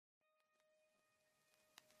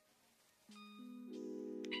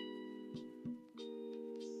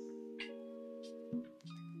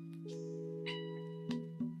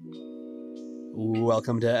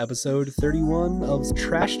Welcome to episode 31 of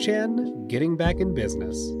Trash Chan Getting Back in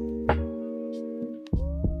Business.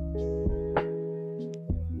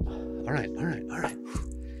 All right.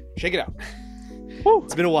 Shake it out. Woo.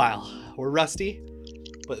 It's been a while. We're rusty,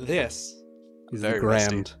 but this is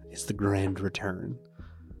the grand return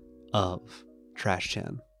of Trash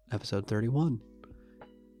Chan, episode 31.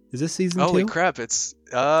 Is this season 2? Holy crap, it's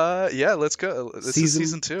yeah, let's go. This is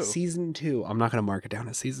season 2. Season 2. I'm not going to mark it down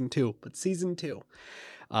as season 2, but season 2.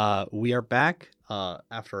 We are back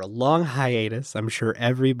after a long hiatus. I'm sure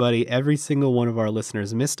every single one of our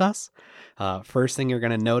listeners missed us. First thing you're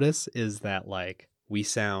going to notice is that we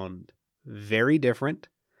sound very different.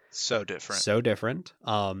 So different.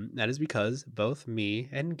 That is because both me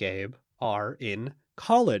and Gabe are in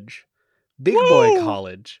college. Big boy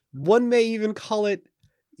college. One may even call it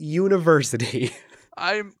university.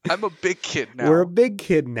 I'm a big kid now. We're a big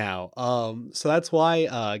kid now. So that's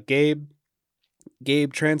why Gabe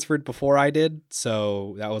transferred before I did.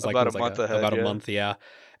 So that was about a month ahead. About a month, yeah.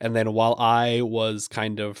 And then while I was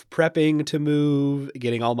kind of prepping to move,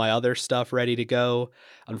 getting all my other stuff ready to go,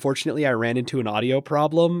 unfortunately I ran into an audio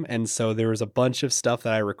problem, and so there was a bunch of stuff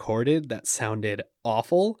that I recorded that sounded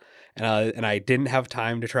awful. And I didn't have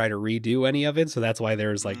time to try to redo any of it, so that's why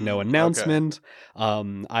there's no announcement.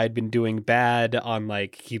 Okay. I'd been doing bad on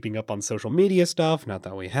keeping up on social media stuff. Not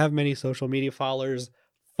that we have many social media followers.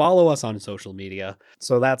 Follow us on social media.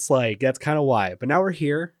 So that's kind of why. But now we're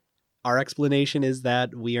here. Our explanation is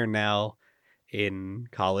that we are now in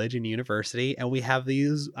college and university, and we have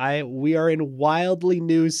we are in wildly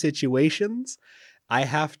new situations. I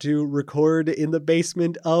have to record in the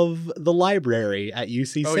basement of the library at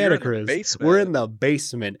UC Santa Cruz. We're in the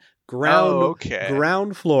basement.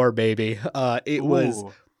 Ground floor, baby. I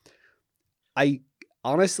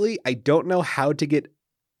honestly don't know how to get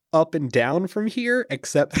up and down from here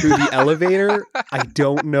except through the elevator. I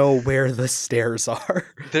don't know where the stairs are.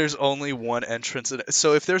 There's only one entrance.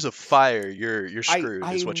 So if there's a fire, you're screwed,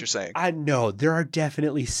 is what you're saying. I know. There are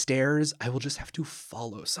definitely stairs. I will just have to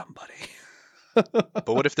follow somebody. But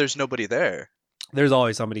what if there's nobody there? There's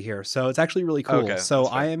always somebody here. So it's actually really cool. Okay, so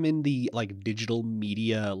I am in the digital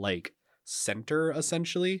media center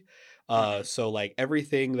essentially. So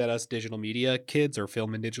everything that us digital media kids or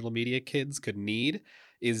film and digital media kids could need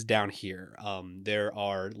is down here. There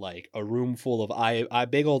are a room full of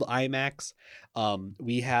big old iMacs.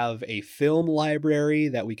 We have a film library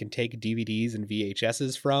that we can take DVDs and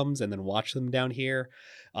VHSs from and then watch them down here.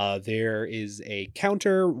 There is a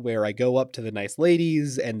counter where I go up to the nice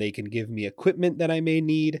ladies and they can give me equipment that I may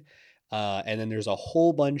need. And then there's a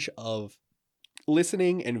whole bunch of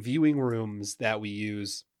listening and viewing rooms that we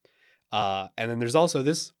use. And then there's also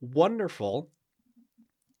this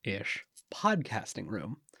wonderful-ish podcasting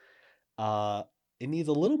room. It needs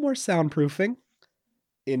a little more soundproofing,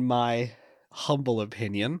 in my humble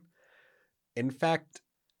opinion. In fact,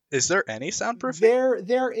 is there any soundproofing?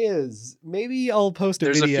 There is. Maybe I'll post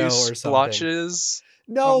a video or something. There's a few splotches.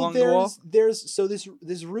 No, there's so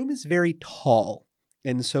this room is very tall,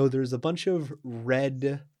 and so there's a bunch of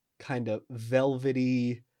red kind of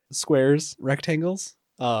velvety squares, rectangles,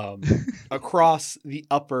 across the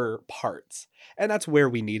upper parts, and that's where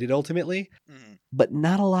we need it ultimately. But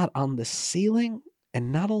not a lot on the ceiling,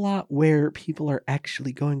 and not a lot where people are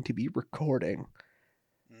actually going to be recording.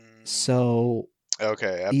 So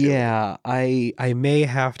okay, I may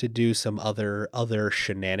have to do some other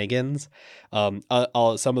shenanigans. Some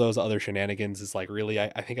of those other shenanigans is really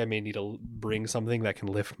I think I may need to bring something that can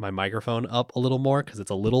lift my microphone up a little more, because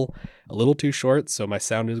it's a little too short, so my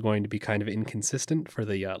sound is going to be kind of inconsistent for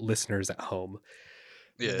the listeners at home.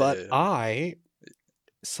 I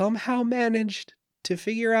somehow managed to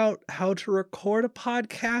figure out how to record a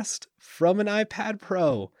podcast from an iPad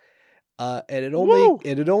Pro. And it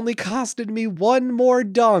only costed me one more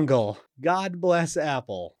dongle. God bless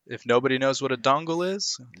Apple. If nobody knows what a dongle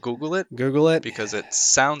is, Google it. Because it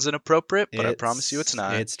sounds inappropriate, but I promise you it's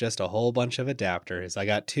not. It's just a whole bunch of adapters. I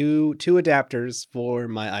got two adapters for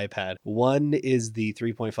my iPad. One is the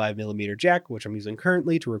 3.5 millimeter jack, which I'm using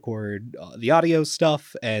currently to record the audio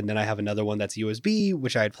stuff. And then I have another one that's USB,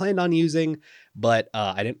 which I had planned on using, but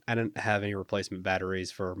I didn't have any replacement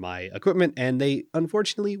batteries for my equipment. And they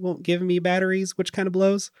unfortunately won't give me batteries, which kind of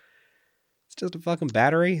blows. It's just a fucking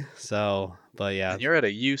battery. So, but yeah. And you're at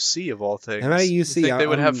a UC of all things. I'm at a UC. You think they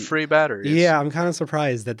would have free batteries? Yeah, I'm kind of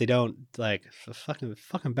surprised that they don't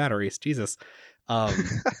fucking batteries. Jesus.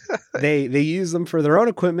 They use them for their own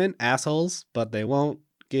equipment, assholes, but they won't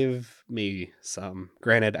give me some.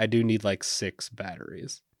 Granted, I do need 6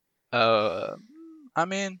 batteries. I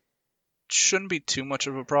mean, shouldn't be too much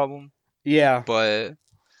of a problem. Yeah. But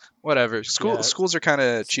Whatever. Yeah, Schools are kind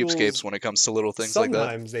of cheapskates schools when it comes to little things like that.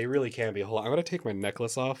 sometimes they really can be. Hold on, I'm gonna take my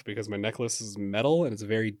necklace off because my necklace is metal and it's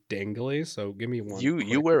very dangly. So give me one You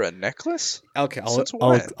quick. wear a necklace? Okay, Since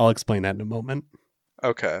when? I'll explain that in a moment.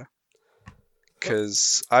 Okay.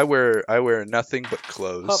 Because I wear nothing but Hup.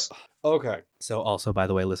 clothes. Okay. So also, by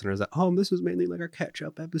the way, listeners at home, this was mainly like our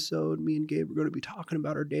catch-up episode. Me and Gabe are going to be talking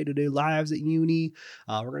about our day-to-day lives at uni.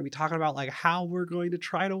 We're going to be talking about like how we're going to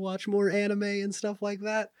try to watch more anime and stuff like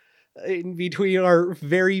that in between our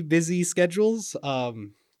very busy schedules.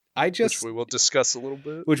 Which we will discuss a little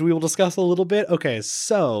bit. Which we will discuss a little bit. Okay,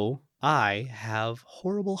 so I have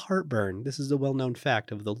horrible heartburn. This is a well-known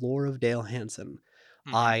fact of the lore of Dale Hansen.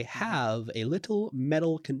 I have a little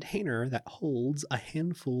metal container that holds a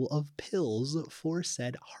handful of pills for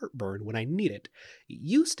said heartburn when I need it. It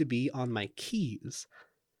used to be on my keys.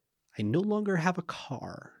 I no longer have a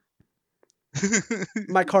car.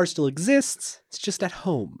 My car still exists. It's just at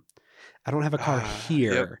home. I don't have a car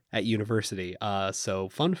here at university. So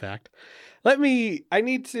fun fact. We're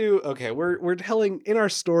telling in our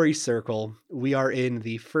story circle, we are in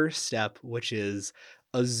the first step, which is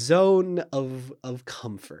a zone of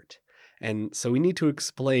comfort. And so we need to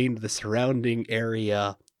explain the surrounding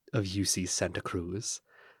area of UC Santa Cruz.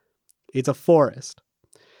 It's a forest.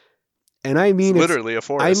 And I mean it's literally a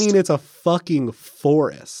forest. I mean it's a fucking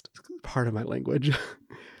forest. Part of my language.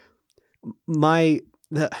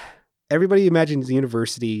 Everybody imagines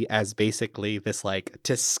university as basically this like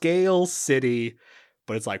to scale city,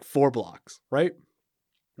 but it's like 4 blocks, right?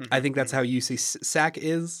 I think that's how UC SAC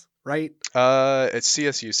is, right? It's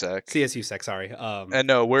CSU SAC. CSU SAC, sorry. And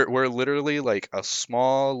no, we're literally like a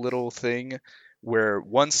small little thing where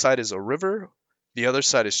one side is a river, the other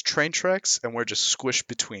side is train tracks, and we're just squished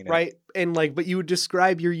between it. Right, and like, but you would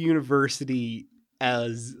describe your university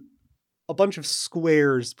as a bunch of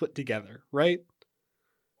squares put together, right?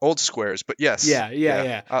 Old squares, but yes.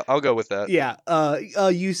 Yeah. I'll go with that. Yeah.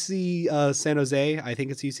 UC San Jose. I think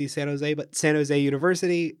it's UC San Jose, but San Jose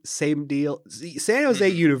University, same deal. San Jose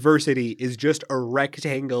University is just a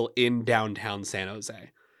rectangle in downtown San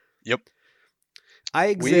Jose. Yep. I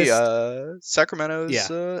exist. Sacramento's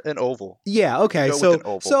an oval. Yeah. Okay.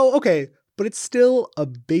 So okay, but it's still a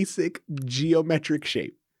basic geometric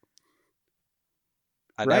shape.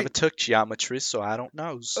 I never took geometry, so I don't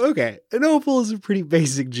know. Okay, an oval is a pretty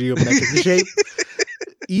basic geometric shape.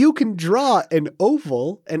 You can draw an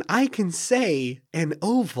oval, and I can say an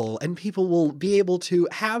oval, and people will be able to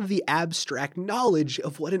have the abstract knowledge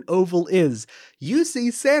of what an oval is.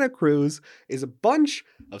 UC Santa Cruz is a bunch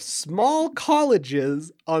of small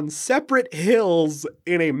colleges on separate hills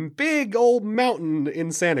in a big old mountain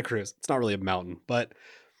in Santa Cruz. It's not really a mountain, but...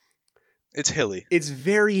 It's hilly. It's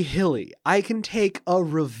very hilly. I can take a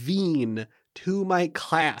ravine to my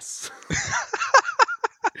class.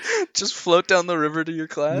 Just float down the river to your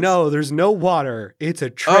class? No, there's no water. It's a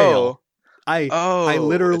trail. I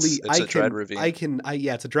literally it's a dried ravine.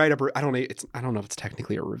 It's a dried up. I don't know if it's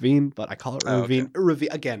technically a ravine, but I call it a ravine. Okay. A ravine,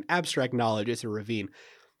 again, abstract knowledge. It's a ravine.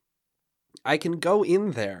 I can go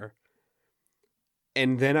in there,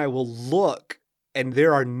 and then I will look. And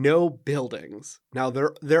there are no buildings. Now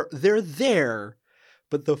they're there,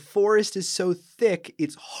 but the forest is so thick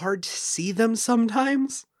it's hard to see them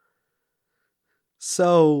sometimes.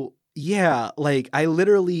 So yeah, like I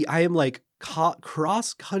am like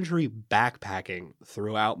cross country backpacking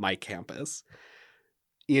throughout my campus.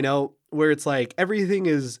 You know, where it's like everything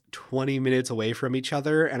is 20 minutes away from each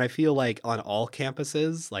other, and I feel like on all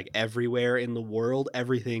campuses, like everywhere in the world,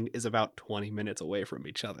 everything is about 20 minutes away from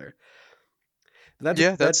each other.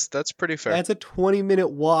 That's pretty fair. That's a 20-minute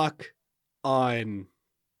walk on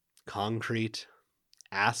concrete,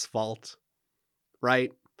 asphalt,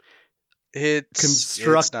 right?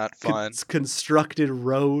 It's not fun. Constructed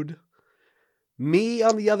road. Me,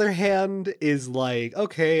 on the other hand, is like,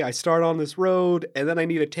 okay, I start on this road, and then I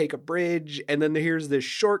need to take a bridge, and then here's this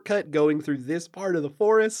shortcut going through this part of the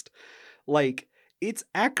forest. Like, it's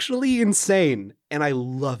actually insane, and I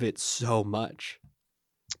love it so much.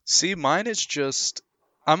 See, mine is just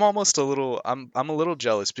I'm a little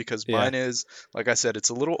jealous because mine is, like I said, it's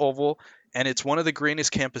a little oval and it's one of the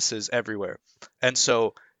greenest campuses everywhere. And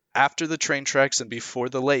so after the train tracks and before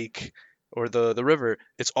the lake or the river,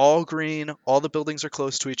 it's all green, all the buildings are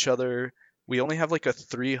close to each other. We only have like a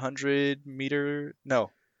 300-meter,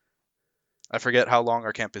 no. I forget how long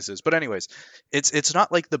our campus is. But anyways, it's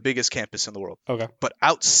not like the biggest campus in the world. Okay. But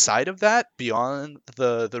outside of that, beyond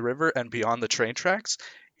the river and beyond the train tracks,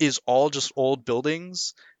 is all just old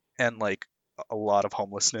buildings and like a lot of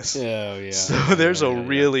homelessness. Oh So yeah. there's a Yeah.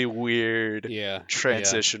 really weird Yeah. Yeah.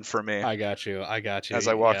 transition for me I got you. I got you. as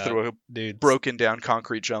I walk Yeah, through a dude. broken down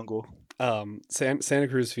concrete jungle. Santa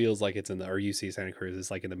Cruz feels like it's in the, or UC Santa Cruz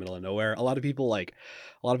is like in the middle of nowhere. A lot of people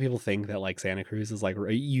think that like Santa Cruz is like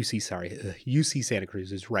UC Santa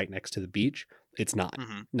Cruz is right next to the beach. It's not.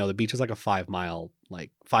 Hmm. No, the beach is like a 5 miles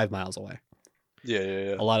away. Yeah, yeah,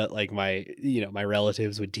 yeah. A lot of like my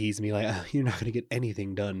relatives would tease me like, oh, you're not gonna get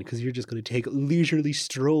anything done because you're just gonna take leisurely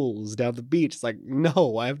strolls down the beach. It's like,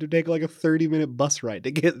 no, I have to take like a 30-minute bus ride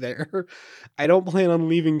to get there. I don't plan on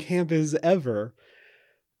leaving campus ever.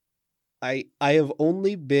 I have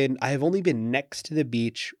only been next to the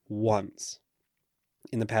beach once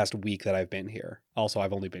in the past week that I've been here. Also,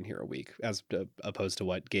 I've only been here a week, opposed to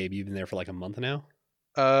what, Gabe? You've been there for like a month now.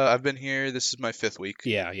 I've been here. This is my 5th week.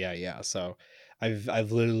 Yeah. So,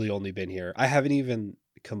 I've literally only been here. I haven't even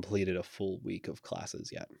completed a full week of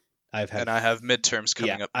classes yet. And I have midterms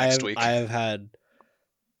coming up I next have week. I have had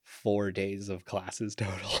 4 days of classes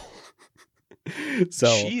total. So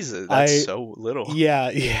Jesus, that's I so little. yeah,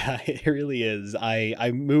 it really is.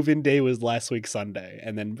 I move-in day was last week Sunday,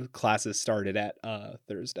 and then classes started at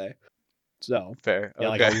Thursday. So Fair. yeah,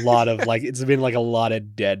 like Okay. a lot of like it's been like a lot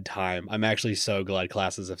of dead time. I'm actually so glad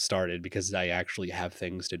classes have started because I actually have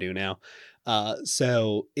things to do now.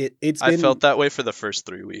 So it's I been felt that way for the first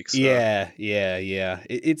 3 weeks. yeah.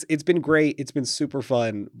 It's been great. It's been super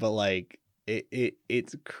fun, but like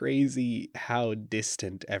it's crazy how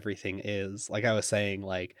distant everything is. Like I was saying,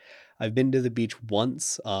 like I've been to the beach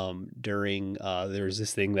once during there's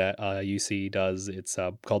this thing that UC does. It's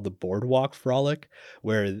called the Boardwalk Frolic,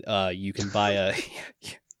 where you can buy a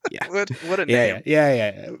yeah. What a name.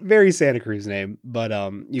 Yeah. Very Santa Cruz name, but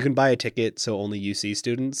you can buy a ticket so only UC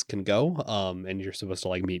students can go. And you're supposed to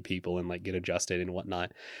like meet people and like get adjusted and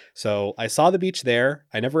whatnot. So I saw the beach there.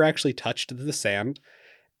 I never actually touched the sand,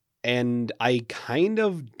 and I kind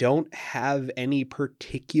of don't have any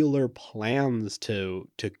particular plans to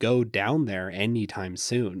go down there anytime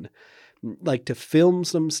soon. Like to film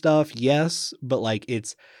some stuff, yes, but like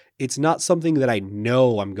it's not something that I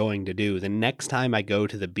know I'm going to do. The next time I go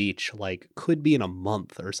to the beach, like could be in a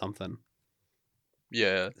month or something.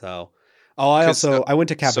 Yeah. So, I also I went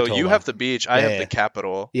to So you Capitola. have the beach, I have the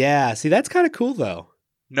Capitol. Yeah, see that's kind of cool though.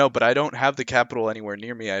 No, but I don't have the Capitol anywhere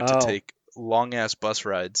near me. I have to Oh, take long ass bus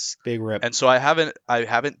rides. big rip. And so I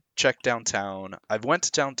haven't checked downtown. I've went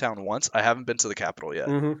to downtown once. I haven't been to the Capitol yet.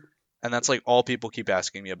 Mm-hmm. And that's like all people keep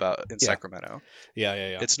asking me about in Yeah. Sacramento. Yeah.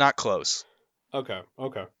 It's not close. Okay.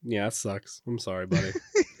 Yeah, that sucks. I'm sorry, buddy.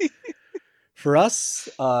 For us,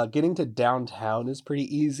 getting to downtown is pretty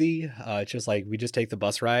easy. It's just like we just take the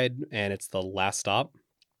bus ride and it's the last stop.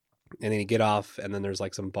 And then you get off, and then there's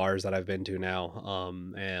like some bars that I've been to now.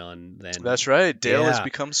 And then That's right. Dale has yeah,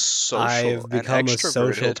 become social I've and become a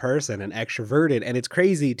social extroverted. person and extroverted, and it's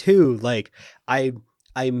crazy too. Like I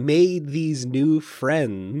made these new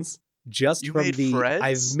friends just You from made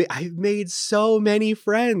friends? I've made so many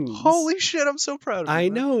friends. Holy shit, I'm so proud of you. I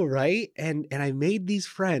man. know, right? And I made these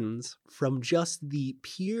friends from just the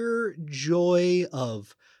pure joy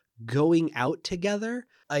of going out together.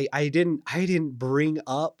 I didn't bring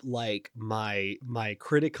up like my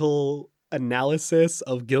critical analysis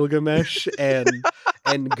of Gilgamesh and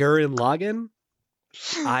Gurren Lagann.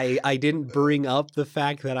 I didn't bring up the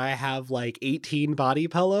fact that I have like 18 body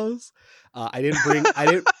pillows. I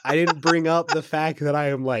didn't bring up the fact that I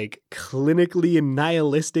am like clinically and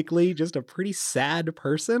nihilistically just a pretty sad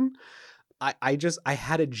person. I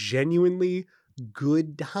had a genuinely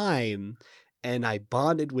good time, and I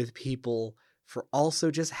bonded with people for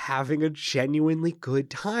also just having a genuinely good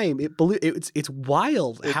time. It's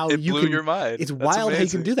wild how It you blew can your mind. it's That's wild how you can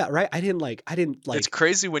amazing. do that, right? I didn't like It's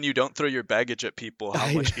crazy when you don't throw your baggage at people how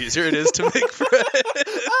I- much easier it is to make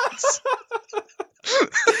friends.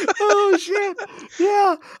 oh shit.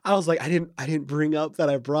 Yeah. I was like, I didn't bring up that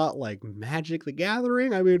I brought like Magic the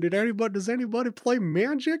Gathering. I mean, does anybody play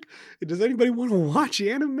Magic? Does anybody want to watch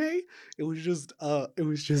anime? It was just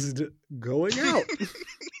going out.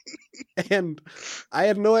 And I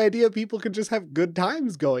had no idea people could just have good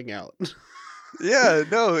times going out. Yeah,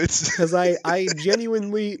 no, it's Because I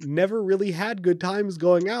genuinely never really had good times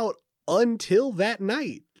going out until that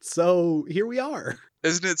night. So here we are.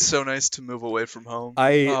 Isn't it so nice to move away from home?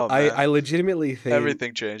 I Oh man, I legitimately think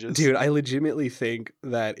everything changes. dude, I legitimately think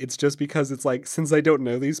that it's just because it's like, since I don't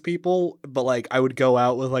know these people, but like I would go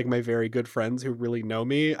out with like my very good friends who really know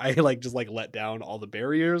me, I like just like let down all the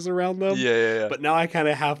barriers around them. Yeah. But now I kind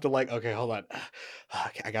of have to like, okay, hold on.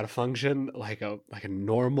 Okay, I gotta function like a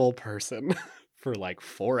normal person for like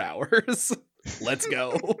 4 hours. Let's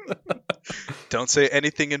go. Don't say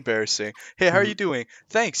anything embarrassing. Hey, how are you doing?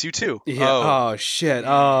 Thanks, you too. Yeah. Oh, Oh shit. mm,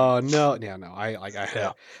 Oh no. Yeah. No. I like. yeah.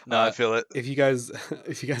 I. No, I Uh, feel it. if you guys,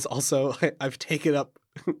 if you guys also, I've taken up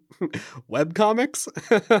web comics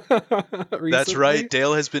That's right. recently.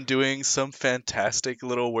 Dale has been doing some fantastic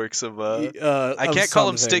little works of I Of can't call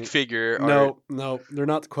them stick something. figure art. No, no, they're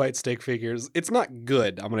not quite stick figures. It's not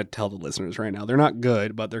good. I'm gonna tell the listeners right now. They're not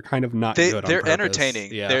good, but they're kind of not good on They're purpose.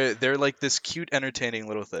 entertaining. Yeah. They're like this cute, entertaining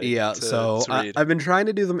little thing Yeah, so to read. I've been trying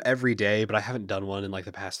to do them every day, but I haven't done one in like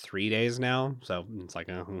the past 3 days now. So it's like,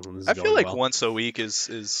 this is I feel going like well. once a week is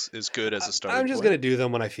good as a starting I'm just point. gonna do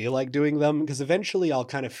them when I feel like doing them because eventually I'll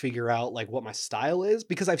kind of figure out like what my style is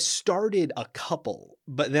because I've started a couple,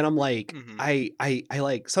 but then I'm like, Hmm. I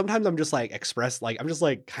like sometimes I'm just like express like I'm just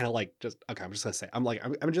like kind of like just okay, I'm just gonna say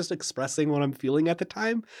I'm just expressing what I'm feeling at the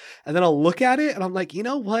time, and then I'll look at it and I'm like, you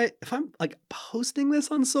know what? If I'm like posting this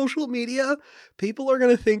on social media, people are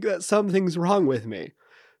gonna think that something's wrong with me.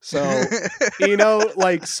 So,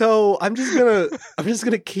 like so I'm just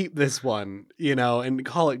gonna keep this one, and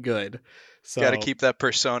call it good. Got to So keep that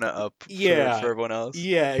persona up for yeah. everyone else.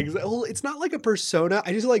 Yeah, exactly. Well, it's not like a persona.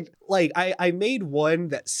 I just like I made one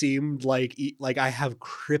that seemed like I have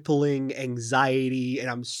crippling anxiety and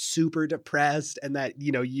I'm super depressed and that,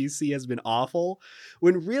 UC has been awful.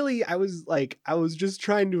 When really I was just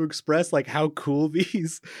trying to express like how cool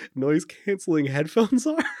these noise canceling headphones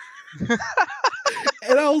are.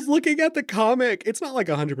 And I was looking at the comic. It's not like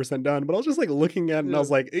 100% done, but I was just like looking at it and I Yeah. was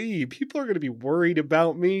like, hey, people are going to be worried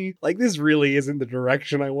about me. Like, this really isn't the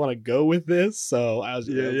direction I want to go with this. So I was,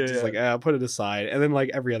 Yeah, yeah, just yeah. like, put it aside. And then like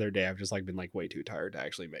every other day, I've just like been like way too tired to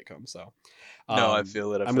actually make them. So No, I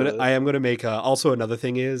feel it. I I'm feel gonna it. I am gonna make also another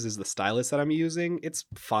thing is the stylus that I'm using. It's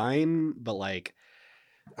fine, but like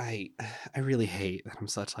I I really hate that I'm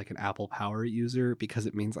such like an Apple Power user because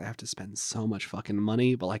it means I have to spend so much fucking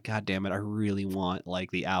money. But like, god damn it, I really want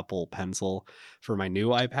like the Apple Pencil for my new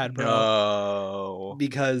iPad Pro No.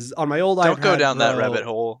 because on my old Don't go iPad down that rabbit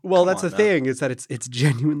Pro, hole. well, Come that's the on now. thing is that it's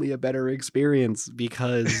genuinely a better experience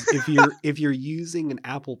because if you're using an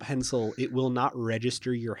Apple Pencil, it will not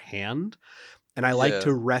register your hand, and I like Yeah.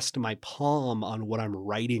 to rest my palm on what I'm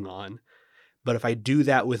writing on. But if I do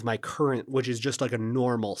that with my current, which is just like a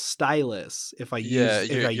normal stylus, Yeah, if I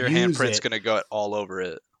your use handprint's it, gonna go all over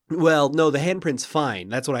it. well, no, the handprint's fine.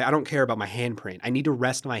 That's what I don't care about my handprint. I need to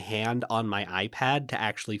rest my hand on my iPad to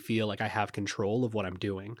actually feel like I have control of what I'm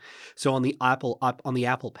doing. So on the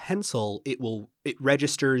Apple Pencil, it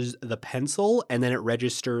registers the pencil and then it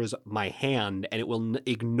registers my hand and it will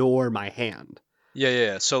ignore my hand. Yeah, yeah,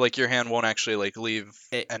 yeah. So like your hand won't actually like leave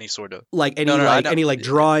It, any sort of. like No, no, I know. any like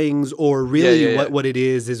drawings or Yeah, really yeah, yeah. what it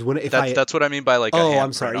is when if I That's what I mean by like a oh, I'm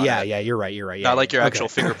handprint sorry. on Yeah, it, yeah, you're right. You're right. Yeah, not yeah. like your Yeah. actual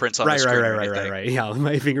Okay. fingerprints on the screen or anything. Right. Yeah,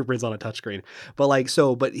 my fingerprints on a touchscreen. But like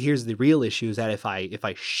but here's the real issue is that if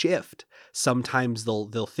I shift, sometimes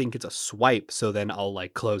they'll think it's a swipe, so then I'll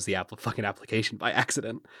like close the fucking application by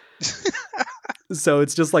accident. So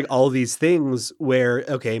it's just like all these things where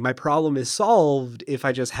okay, my problem is solved if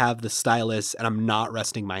I just have the stylus and I'm not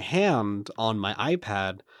resting my hand on my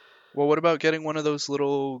iPad. Well, what about getting one of those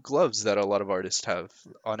little gloves that a lot of artists have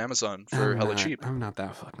on Amazon for hella cheap? I'm not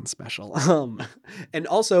that fucking special. And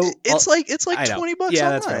also, It's like I know. $20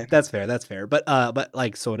 Yeah, that's fair. online. That's fair. That's fair. But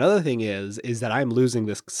like, so another thing is that I'm losing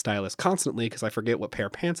this stylus constantly because I forget what pair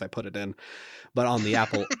of pants I put it in. But on the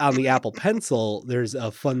Apple Pencil, there's a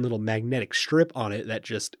fun little magnetic strip on it that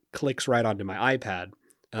just clicks right onto my iPad,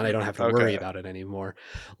 and I don't have to worry Okay. about it anymore.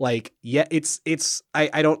 Like, yeah,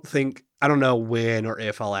 I don't know when or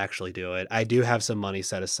if I'll actually do it. I do have some money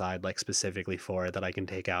set aside, like specifically for it that I can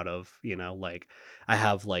take out of, like I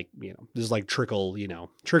have like, there's like trickle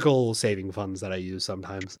saving funds that I use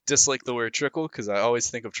sometimes. Dislike the word trickle because I always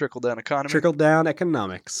think of trickle down economy. Trickle down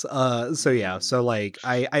economics. So yeah, Mm. so like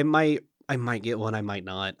I might get one, I might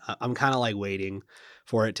not. I'm kind of like waiting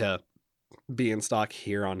for it to be in stock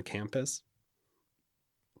here on campus.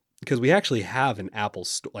 Because we actually have an Apple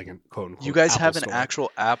store, like a quote unquote. You guys Apple have an store.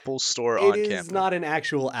 actual Apple store It on is campus. not an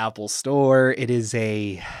actual Apple store. It is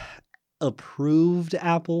a approved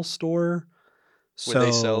Apple store. Where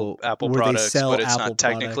they sell Apple where they products, sell but it's Apple not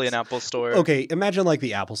technically an products. Apple store. Okay, imagine like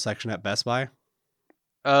the Apple section at Best Buy.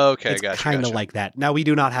 Okay, It's gotcha, kind of gotcha. like that. Now we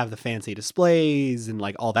do not have the fancy displays and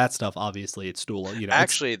like all that stuff. Obviously, it's stool.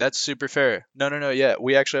 Actually, that's super fair. No. Yeah,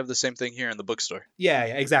 we actually have the same thing here in the bookstore. Yeah,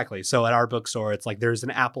 exactly. So at our bookstore, it's like there's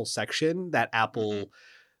an Apple section that Apple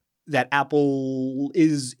that Apple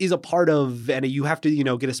is a part of, and you have to,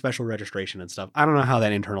 get a special registration and stuff. I don't know how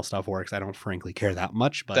that internal stuff works. I don't frankly care that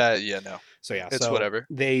much, but No. So yeah, It's so whatever.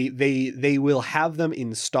 they will have them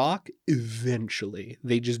in stock eventually.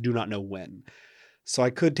 They just do not know when. So I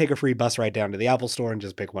could take a free bus ride down to the Apple store and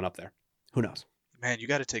just pick one up there. Who knows? Man, you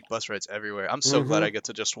got to take bus rides everywhere. I'm so glad Mm-hmm. I get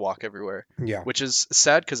to just walk everywhere. Yeah. Which is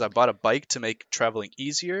sad because I bought a bike to make traveling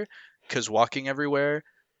easier. Because walking everywhere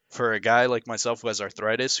for a guy like myself who has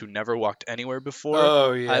arthritis, who never walked anywhere before,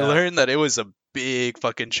 Oh I yeah. learned that it was a big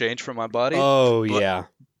fucking change for my body. Oh But yeah.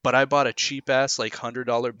 but I bought a cheap ass like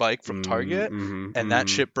 $100 bike from Target, and that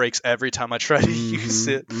shit breaks every time I try to use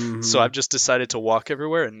it. So I've just decided to walk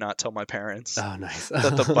everywhere and not tell my parents Oh, nice.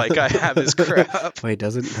 that the bike I have is crap. Wait,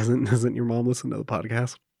 doesn't your mom listen to the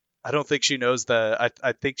podcast? I don't think she knows that.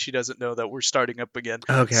 I think she doesn't know that we're starting up again.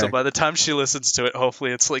 Okay. So by the time she listens to it,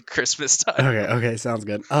 hopefully it's like Christmas time. Okay, sounds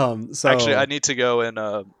good. So Actually, I need to go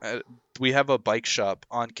and we have a bike shop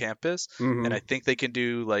on campus, Mhm. and I think they can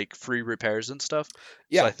do like free repairs and stuff.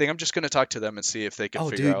 Yeah. So I think I'm just gonna talk to them and see if they can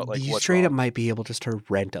figure dude, out like you what's straight up wrong. might be able just to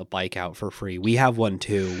rent a bike out for free. We have one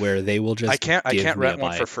too, where they will just. I can't give me rent a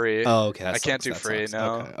one for bike. free. Oh, okay. I can't do That free sucks.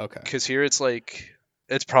 no. Okay. Because here it's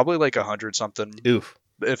probably like 100 something, Oof.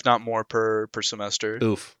 if not more per semester.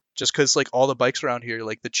 Oof. Just because like all the bikes around here,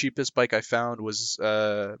 like the cheapest bike I found was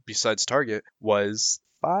besides Target was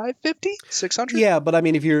 550, 600. Yeah, but I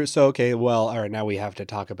mean, if you're okay, well, all right. Now we have to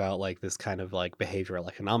talk about like this kind of like behavioral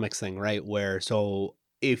economics thing, right? Where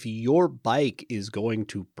if your bike is going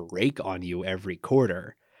to break on you every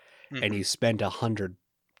quarter, and you spent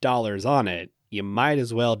 $100 on it, you might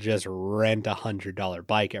as well just rent $100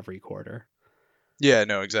 bike every quarter. Yeah,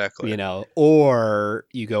 no, exactly. Or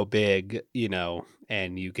you go big,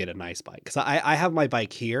 and you get a nice bike. Because I have my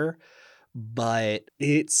bike here, but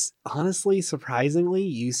it's honestly, surprisingly,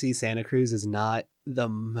 UC Santa Cruz is not the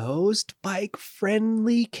most bike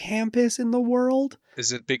friendly campus in the world.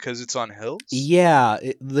 Is it because it's on hills? Yeah,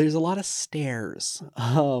 there's a lot of stairs.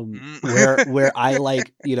 Where I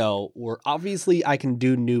like, where obviously I can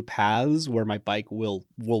do new paths where my bike will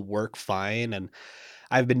work fine, and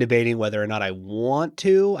I've been debating whether or not I want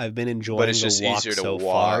to. I've been enjoying But it's the just walk easier to so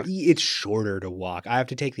far. walk. It's shorter to walk. I have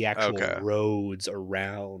to take the actual Okay. roads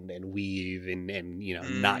around and weave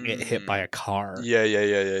and not get hit by a car.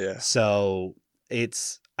 Yeah. So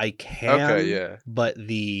I can, Okay, yeah. but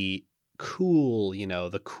the cool,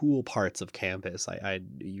 the cool parts of campus,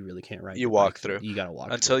 you really can't ride. You your walk bike through. You gotta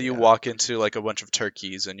walk until through, you yeah. walk into like a bunch of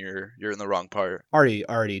turkeys and you're in the wrong part. Already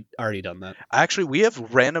done that. Actually, we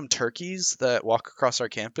have random turkeys that walk across our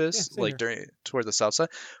campus, Yeah, like toward the south side.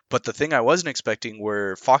 But the thing I wasn't expecting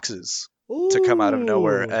were foxes to come out of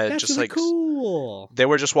nowhere, and that's just really like cool. they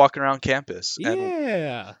were just walking around campus.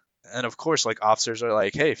 Yeah. And of course, like officers are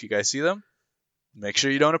like, "Hey, if you guys see them, make sure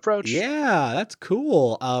you don't approach." Yeah, that's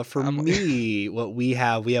cool. For me, what we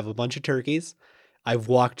have a bunch of turkeys. I've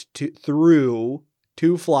walked through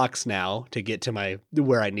 2 flocks now to get to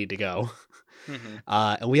where I need to go. Mm-hmm.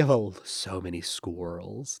 And we have so many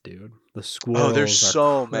squirrels, dude. The squirrels. Oh, there's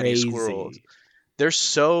so many crazy. squirrels.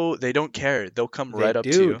 They don't care. They'll come right up to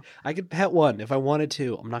you. I could pet one if I wanted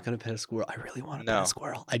to. I'm not going to pet a squirrel. I really want to pet a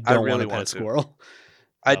squirrel. I don't really want to pet a to. squirrel.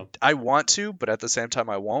 I want to, but at the same time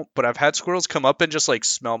I won't. But I've had squirrels come up and just like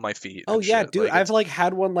smell my feet. Oh yeah, shit. dude. I've like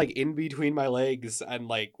had one like in between my legs and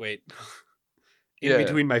like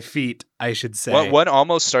between my feet, I should say. One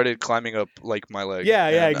almost started climbing up like my leg.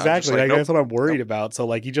 Yeah, exactly. Like, nope, that's what I'm worried about. So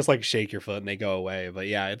like you just like shake your foot and they go away. But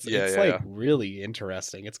yeah, it's really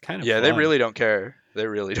interesting. It's kind of fun. They really don't care. They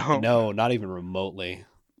really don't. No, not even remotely.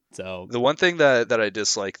 So the one thing that I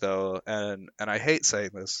dislike though, and I hate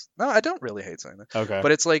saying this. No, I don't really hate saying this. Okay.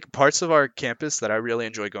 But it's like parts of our campus that I really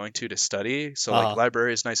enjoy going to study. So like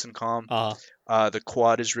library is nice and calm. The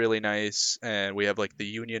quad is really nice, and we have like the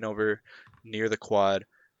union over near the quad.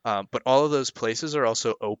 But all of those places are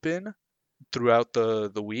also open throughout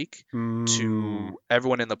the week to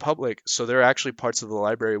everyone in the public. So there are actually parts of the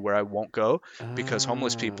library where I won't go because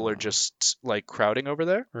homeless people are just like crowding over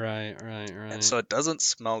there. Right. And so it doesn't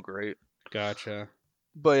smell great. Gotcha.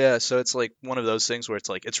 But yeah, so it's like one of those things where it's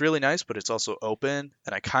like it's really nice, but it's also open,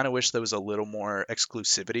 and I kind of wish there was a little more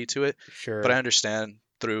exclusivity to it. Sure. But I understand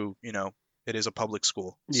through, it is a public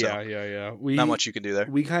school. So yeah. Not much you can do there.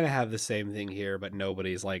 We kind of have the same thing here, but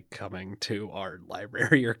nobody's like coming to our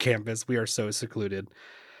library or campus. We are so secluded.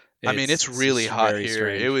 I mean, it's really hot very here.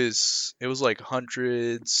 It strange. was like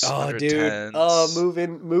hundreds, Oh, dude.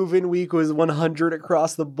 110s. Moving week was 100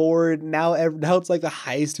 across the board. Now it's like the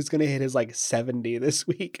highest it's gonna hit is like 70 this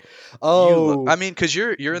week. I Oh, mean, because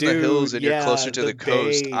you're in the dude. hills and you're Yeah, closer to the the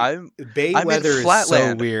coast. Bay I'm in weather is so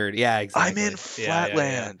flatland. weird. Yeah, I'm in exactly. Yeah.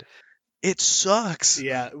 flatland. It sucks.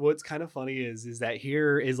 Yeah, what's kind of funny is that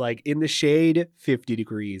here is like in the shade 50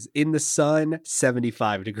 degrees, in the sun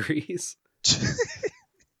 75 degrees.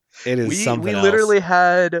 It is We something else. literally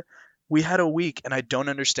had a week, and I don't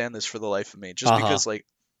understand this for the life of me. Just Uh-huh. because, like,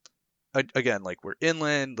 again, like we're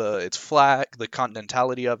inland, it's flat, the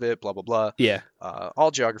continentality of it, blah blah blah, Yeah.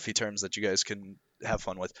 all geography terms that you guys can have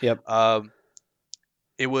fun with. Yep.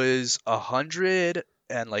 It was 100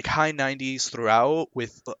 and like high 90s throughout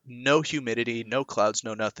with no humidity, no clouds,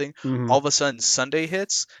 no nothing. Mhm. All of a sudden, Sunday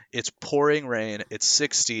hits, it's pouring rain, it's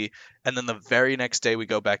 60, and then the very next day we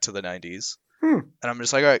go back to the 90s. Hmm. And I'm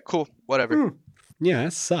just like, all right, cool, whatever. Hmm. Yeah,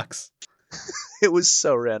 that sucks. It was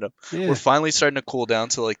so random. We're Yeah. finally starting to cool down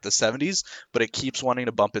to like the 70s, but it keeps wanting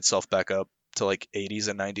to bump itself back up to like 80s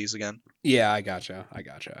and 90s again. Yeah, I gotcha.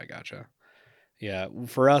 Yeah,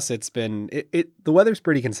 for us it's been the weather's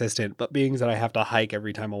pretty consistent, but being that I have to hike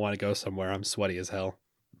every time I want to go somewhere, I'm sweaty as hell.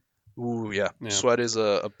 Ooh, yeah. Yeah. Sweat is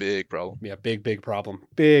a big problem. Yeah, big problem.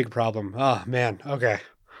 Big problem. Oh, man. Okay.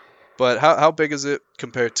 But how big is it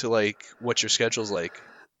compared to like what your schedule's like?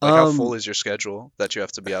 Like how full Um is your schedule that you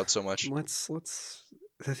have to be out so much? let's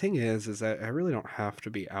the thing is that I really don't have to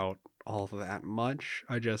be out all that much.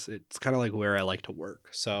 It's kind of like where I like to work.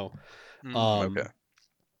 So, Okay. um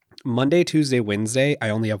Monday, Tuesday, Wednesday, I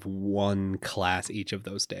only have one class each of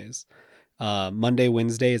those days. Monday,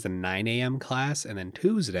 Wednesday is a 9 a.m. class, and then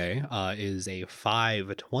Tuesday is a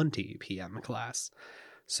 5:20 p.m. class.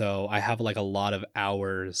 So I have like a lot of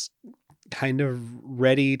hours kind of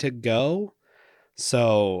ready to go.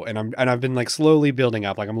 So, and I've been like slowly building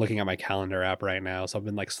up. Like I'm looking at my calendar app right now. So I've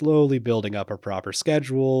been like slowly building up a proper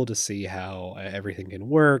schedule to see how everything can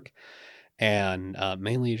work, and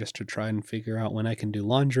mainly just to try and figure out when I can do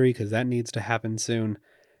laundry because that needs to happen soon.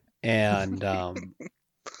 And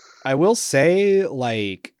I will say,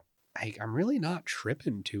 like, I'm really not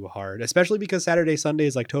tripping too hard, especially because Saturday, Sunday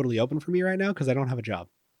is like totally open for me right now because I don't have a job.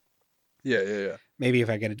 Yeah. Maybe if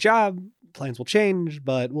I get a job, plans will change,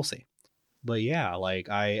 but we'll see. But yeah, like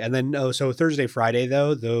so Thursday, Friday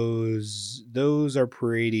though, those are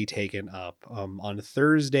pretty taken up. On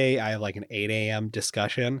Thursday, I have like an 8 a.m.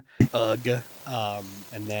 discussion. Ugh.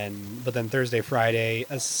 But then Thursday, Friday,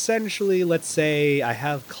 essentially, let's say I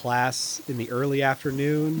have class in the early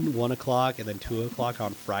afternoon, 1 o'clock, and then 2 o'clock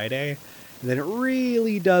on Friday, and then it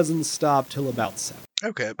really doesn't stop till about 7.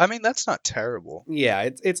 Okay. I mean, that's not terrible. Yeah,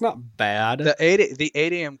 it's not bad. The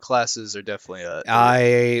 8 a.m. classes are definitely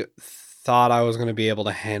I thought I was going to be able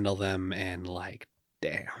to handle them, and like,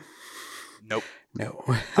 damn. Nope. No.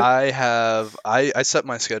 I set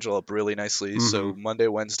my schedule up really nicely. So Mhm. Monday,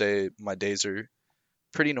 Wednesday, my days are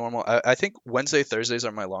pretty normal. I think Wednesday, Thursdays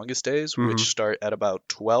are my longest days, Mhm. which start at about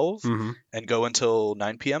 12 Mhm. and go until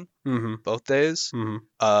 9 p.m. Mhm. both days. Mhm.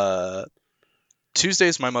 Tuesday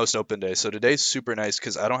is my most open day, so today's super nice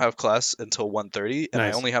because I don't have class until 1:30, and I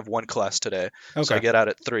Nice. only have one class today. So I Okay. get out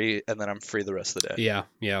at 3, and then I'm free the rest of the day.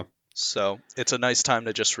 Yeah. So it's a nice time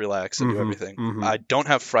to just relax and do everything. Mhm. I don't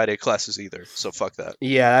have Friday classes either, so fuck that.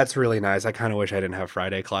 Yeah, that's really nice. I kind of wish I didn't have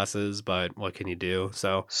Friday classes, but what can you do?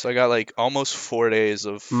 So I got like almost 4 days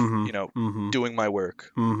of, Mhm. doing my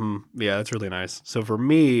work. Yeah, that's really nice. So for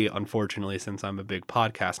me, unfortunately, since I'm a big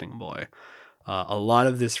podcasting boy, a lot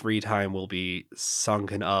of this free time will be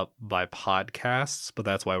sunken up by podcasts, but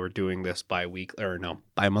that's why we're doing this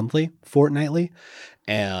bi-monthly, fortnightly,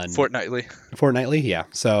 and Fortnightly. yeah.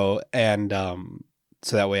 So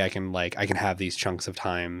so that way I can have these chunks of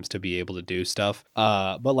times to be able to do stuff.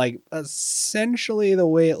 But like essentially the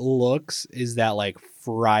way it looks is that like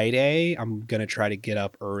Friday I'm gonna try to get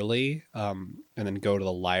up early, and then go to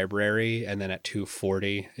the library, and then at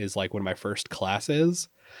 2:40 is like when my first class is.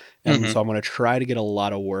 And so I'm going to try to get a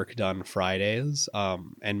lot of work done Fridays,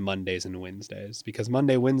 and Mondays and Wednesdays, because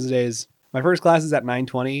Wednesdays, my first class is at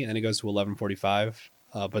 9:20 and it goes to 11:45.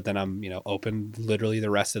 But then I'm, open literally the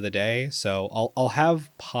rest of the day. So I'll have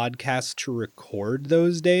podcasts to record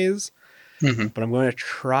those days, but I'm going to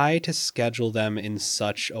try to schedule them in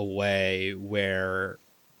such a way where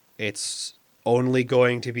it's only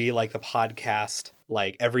going to be like the podcast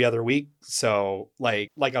like every other week. So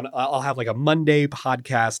I'll have like a Monday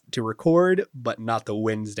podcast to record, but not the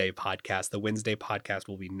Wednesday podcast. The Wednesday podcast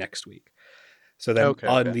will be next week. So then Okay,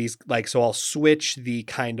 on okay. these, like, so I'll switch the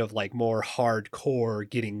kind of like more hardcore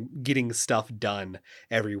getting stuff done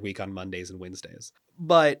every week on Mondays and Wednesdays.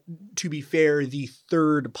 But to be fair, the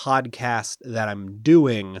third podcast that I'm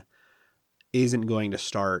doing isn't going to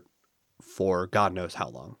start for God knows how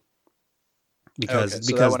long. Okay, so that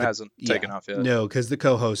Because one the hasn't yeah, taken off yet. no, because the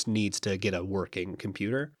co-host needs to get a working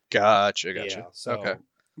computer. Gotcha, Yeah, gotcha. Okay.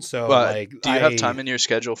 so But like do you have I time in your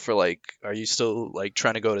schedule for like, are you still like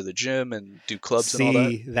trying to go to the gym and do clubs and all that?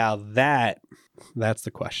 see now that's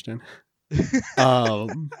the question.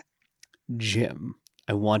 Gym.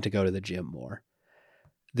 I want to go to the gym more.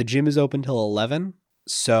 The gym is open till 11,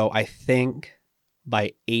 so I think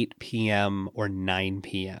by 8 p.m. or 9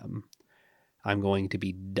 p.m. I'm going to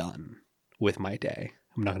be done with my day.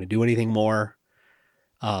 I'm not going to do anything more,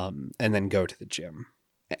 and then go to the gym.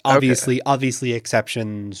 Okay. Obviously,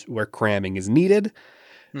 exceptions where cramming is needed.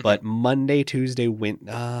 Hmm. But Monday, Tuesday,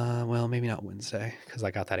 well, maybe not Wednesday because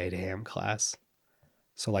I got that 8 a.m. class.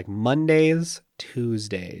 So like Mondays,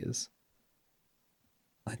 Tuesdays.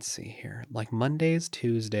 Let's see here. Like Mondays,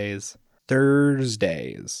 Tuesdays,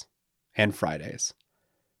 Thursdays, and Fridays.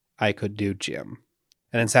 I could do gym.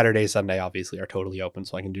 And then Saturday, Sunday obviously are totally open,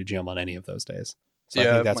 so I can do gym on any of those days. So I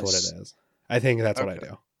Yeah, think that's what it is. I think that's what I okay.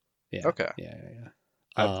 do. Yeah. Okay. Yeah. Yeah. Yeah.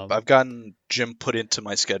 I've gotten gym put into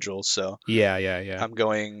my schedule, so Yeah. Yeah. Yeah. I'm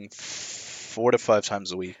going 4 to 5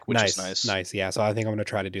 times a week, which is Nice. nice. Nice. Yeah. So I think I'm going to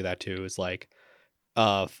try to do that too. Is like,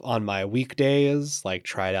 on my weekdays, like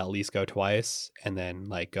try to at least go twice and then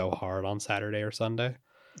like go hard on Saturday or Sunday.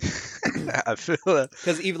 I feel that.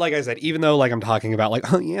 Because even like I said, even though like I'm talking about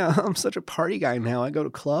like, oh yeah, I'm such a party guy now. I go to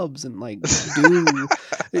clubs and like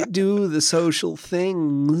do the social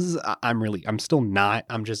things. I'm still not.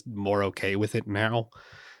 I'm just more okay with it now.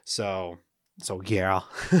 So yeah,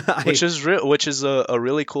 I Which is a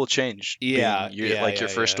really cool change being your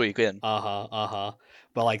first yeah. week in. Uh-huh.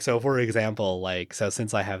 But like, so for example, like, so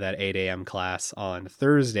since I have that 8 a.m. class on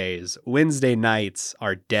Thursdays, Wednesday nights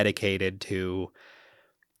are dedicated to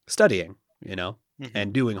studying, Hmm.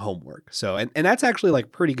 and doing homework. So, and that's actually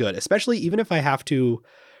like pretty good, especially even if I have to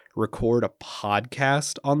record a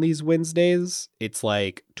podcast on these Wednesdays, it's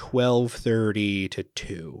like 12:30 to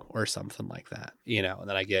 2 or something like that,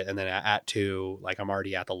 and then at 2, like I'm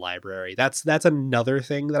already at the library. That's another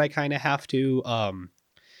thing that I kind of have to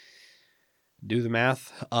do the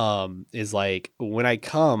math, is like when I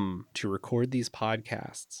come to record these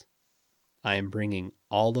podcasts, I am bringing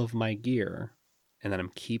all of my gear and then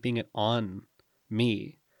I'm keeping it on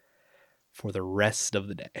me for the rest of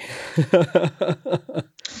the day.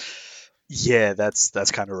 Yeah,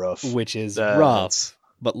 that's kind of rough. Which is That's rough.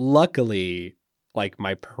 But luckily, like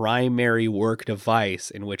my primary work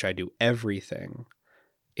device in which I do everything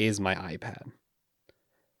is my iPad.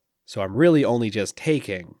 So I'm really only just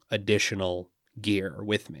taking additional gear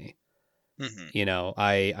with me. hmm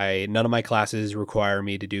I none of my classes require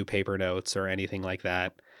me to do paper notes or anything like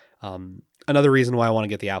that. Another reason why I want to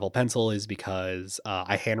get the Apple Pencil is because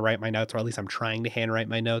I handwrite my notes, or at least I'm trying to handwrite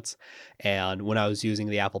my notes. And when I was using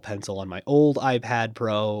the Apple Pencil on my old iPad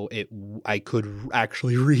Pro, I could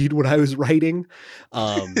actually read what I was writing.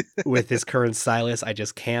 With this current stylus, I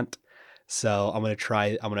just can't. So I'm gonna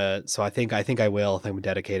try. So I think I will. I think I'm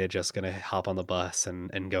dedicated. Just gonna hop on the bus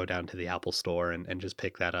and go down to the Apple Store and just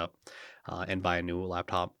pick that up. And buy a new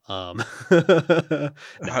laptop. No,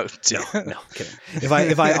 oh, no, kidding.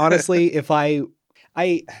 If I honestly,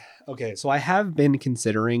 I, okay, so I have been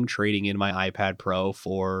considering trading in my iPad Pro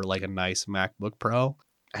for like a nice MacBook Pro.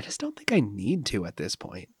 I just don't think I need to at this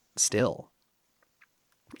point. Still,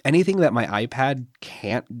 anything that my iPad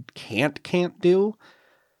can't do,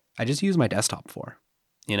 I just use my desktop for.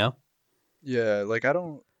 You know, yeah, like I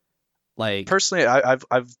don't like personally. I've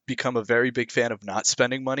become a very big fan of not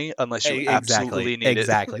spending money unless you Exactly, absolutely need it.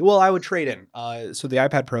 exactly. Well, I would trade in. So the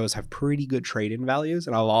iPad Pros have pretty good trade-in values,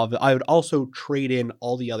 and I would also trade in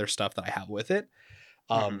all the other stuff that I have with it.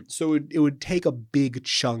 Hmm. So it would take a big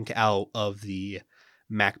chunk out of the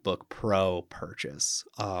MacBook Pro purchase.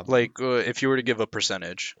 Like if you were to give a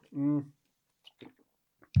percentage. Mm,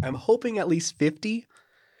 I'm hoping at least 50.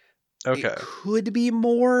 It Okay. could be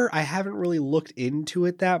more. I haven't really looked into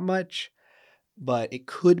it that much, but it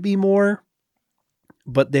could be more.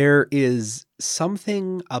 But there is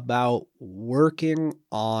something about working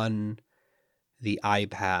on the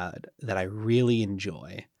iPad that I really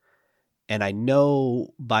enjoy. And I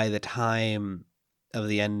know by the time of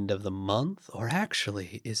the end of the month, or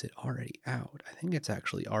actually, is it already out? I think it's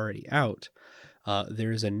actually already out.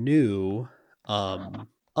 There's a new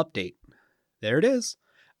update. There it is,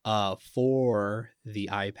 for the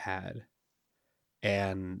iPad.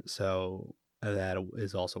 And so that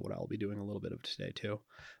is also what I'll be doing a little bit of today too.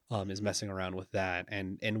 Is messing around with that,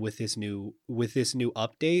 and with this new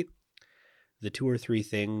update, the 2 or 3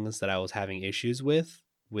 things that I was having issues with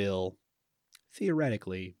will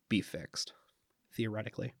theoretically be fixed.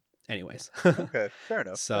 Theoretically, anyways. Okay, fair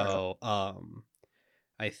enough. So,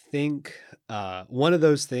 I think one of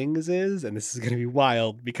those things is, and this is gonna be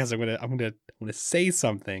wild because I'm gonna say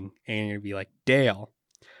something, and you're gonna be like, Dale,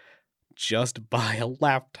 just buy a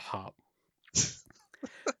laptop.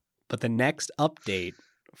 But the next update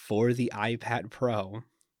for the iPad Pro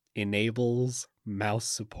enables mouse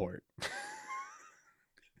support.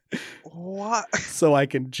 What? So I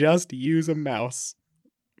can just use a mouse.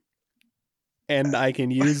 And I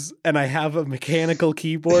have a mechanical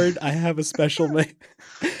keyboard. I have a special.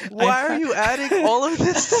 Why are you adding all of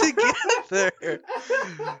this together?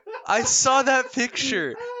 I saw that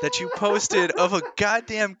picture that you posted of a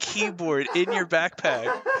goddamn keyboard in your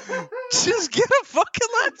backpack. Just get a fucking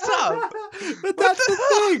laptop. But that's the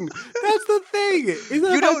thing. That's the thing.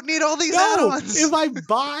 You don't need all these add-ons. If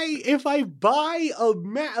I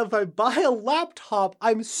buy a laptop,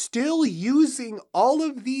 I'm still using all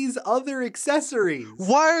of these other accessories.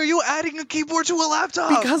 Why are you adding a keyboard to a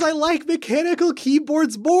laptop? Because I like mechanical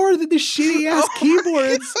keyboards more than the shitty ass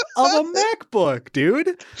keyboards of a MacBook, dude.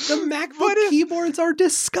 The MacBook keyboards are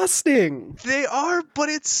disgusting. They are, but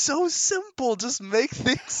it's so simple. Just make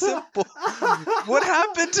things simple. What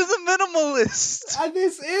happened to the minimalist?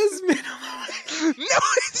 This is minimalist. No,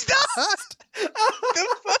 it's not.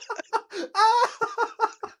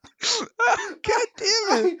 God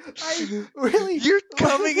damn it. I really... You're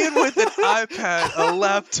coming in with an iPad, a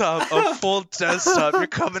laptop, a full desktop. You're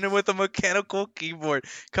coming in with a mechanical keyboard,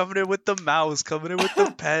 coming in with the mouse, coming in with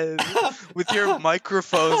the pen, with your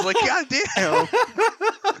microphones. Like, god damn.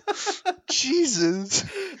 Jesus.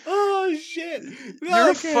 Oh, shit.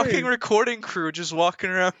 You're a fucking recording crew just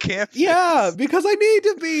walking around campus. Yeah, because I need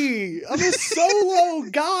to be. I'm a solo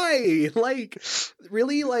guy. Like,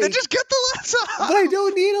 really? Like, then just get the laptop. But I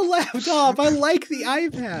don't need a laptop. I like the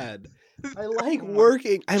iPad. I like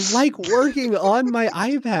working on my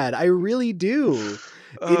iPad. I really do.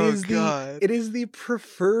 It is the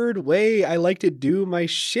preferred way I like to do my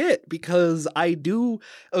shit because I do.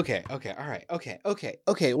 Okay. All right.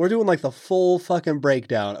 Okay. We're doing like the full fucking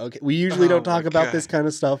breakdown. Okay. We usually don't talk about this kind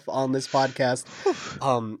of stuff on this podcast.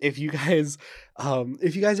 If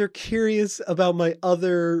you guys are curious about my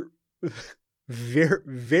other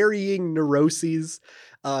varying neuroses,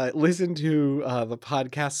 listen to the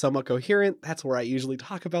podcast Somewhat Coherent. That's where I usually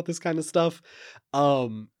talk about this kind of stuff.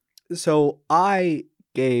 So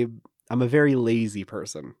Gabe, I'm a very lazy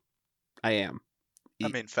person. I am. I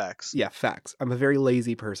mean, facts. Yeah, facts. I'm a very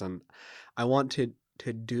lazy person. I want to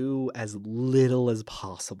do as little as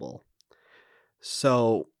possible.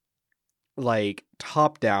 So, like,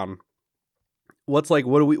 top down, what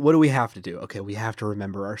do we have to do? Okay, we have to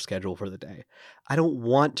remember our schedule for the day. I don't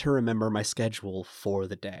want to remember my schedule for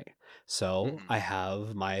the day. So I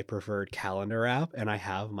have my preferred calendar app and I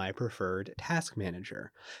have my preferred task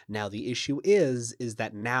manager. Now the issue is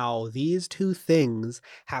that now these two things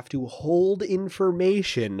have to hold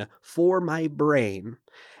information for my brain,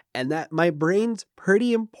 and that my brain's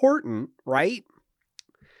pretty important, right?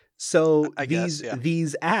 So these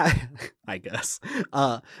apps, I guess,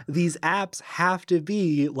 these apps have to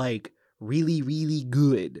be like really, really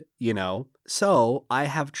good, you know? So I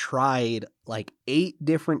have tried like 8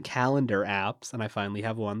 different calendar apps, and I finally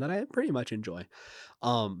have one that I pretty much enjoy.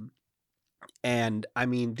 And I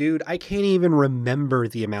mean, dude, I can't even remember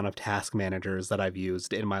the amount of task managers that I've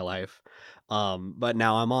used in my life. But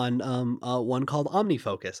now I'm on one called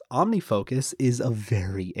OmniFocus. OmniFocus is a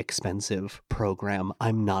very expensive program.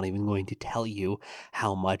 I'm not even going to tell you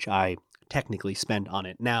how much I technically spent on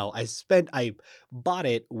it. Now, I bought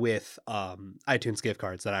it with iTunes gift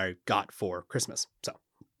cards that I got for Christmas. So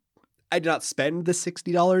I did not spend the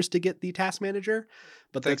 $60 to get the task manager.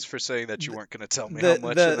 But thanks for saying that you weren't going to tell me how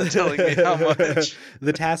much and then telling me how much.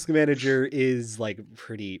 The task manager is like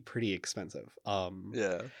pretty expensive.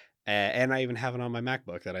 Yeah. And I even have it on my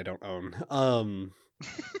MacBook that I don't own.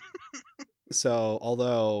 So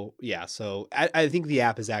although, yeah, so I think the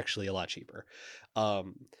app is actually a lot cheaper.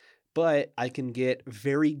 But I can get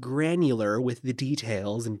very granular with the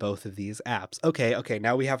details in both of these apps. Okay,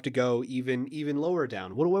 now we have to go even lower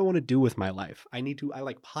down. What do I want to do with my life? I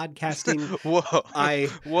like podcasting. Whoa. I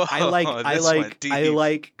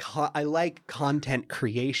like content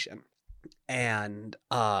creation. And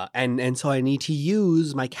so I need to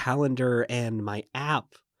use my calendar and my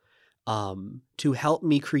app to help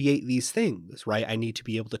me create these things, right? I need to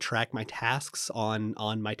be able to track my tasks on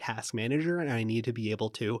my task manager, and I need to be able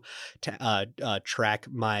to track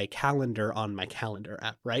my calendar on my calendar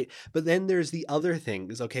app, right? But then there's the other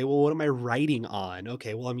things. Okay, well, what am I writing on?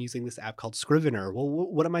 Okay, well, I'm using this app called Scrivener. Well,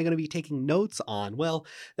 what am I going to be taking notes on? Well,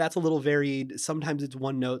 that's a little varied. Sometimes it's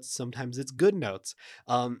OneNote, sometimes it's GoodNotes.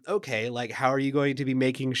 Okay, like how are you going to be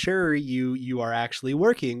making sure you are actually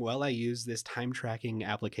working? Well, I use this time tracking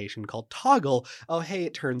application called Toggle. Oh, hey,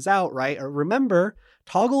 it turns out, right? Remember,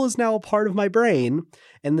 Toggle is now a part of my brain,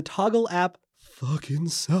 and the Toggle app fucking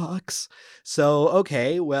sucks. So,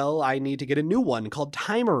 okay, well, I need to get a new one called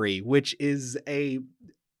Timery, which is a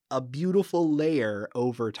beautiful layer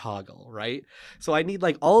over Toggle, right? So I need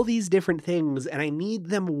like all these different things, and I need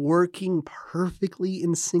them working perfectly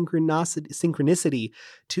in synchronicity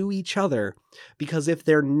to each other, because if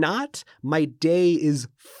they're not, my day is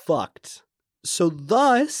fucked. So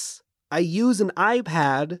thus, I use an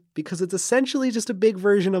iPad because it's essentially just a big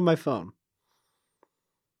version of my phone.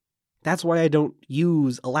 That's why I don't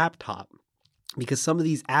use a laptop, because some of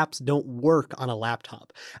these apps don't work on a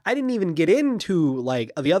laptop. I didn't even get into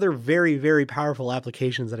like the other very, very powerful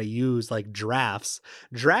applications that I use, like Drafts.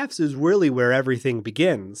 Drafts is really where everything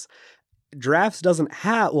begins. Drafts doesn't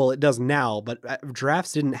have, well, it does now, but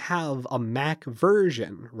Drafts didn't have a Mac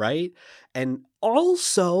version, right? And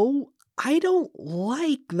also, I don't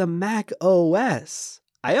like the Mac OS.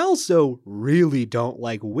 I also really don't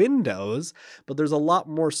like Windows, but there's a lot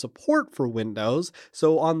more support for Windows.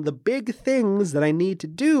 So on the big things that I need to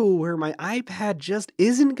do where my iPad just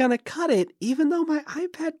isn't going to cut it, even though my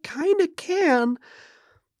iPad kind of can,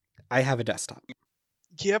 I have a desktop.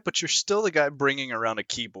 Yeah, but you're still the guy bringing around a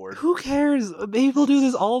keyboard. Who cares? People do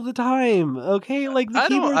this all the time. Okay, like the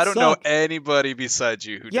keyboards I don't suck. know anybody besides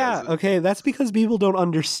you who does it. Okay, that's because people don't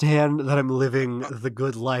understand that I'm living the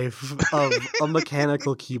good life of a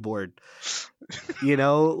mechanical keyboard. You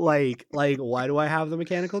know, like why do I have the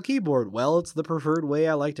mechanical keyboard? Well, it's the preferred way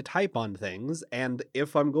I like to type on things, and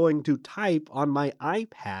if I'm going to type on my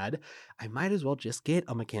iPad, I might as well just get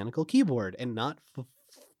a mechanical keyboard and not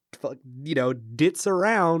ditz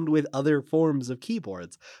around with other forms of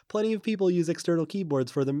keyboards. Plenty of people use external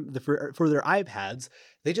keyboards for them for their iPads.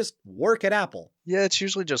 They just work at Apple. Yeah, it's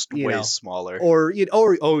usually just way smaller. Or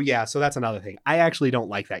oh yeah, so that's another thing. I actually don't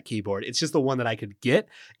like that keyboard. It's just the one that I could get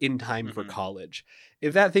in time for college.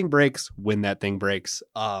 If that thing breaks, when that thing breaks,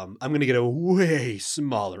 I'm gonna get a way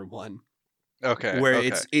smaller one. Okay. Where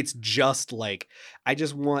it's just like, I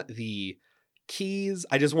just want the keys.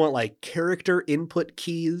 I just want like character input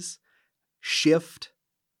keys, shift,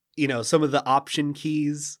 some of the option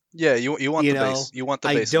keys. Yeah, you want the base. You want the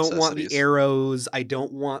base. I don't want the arrows. I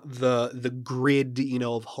don't want the grid,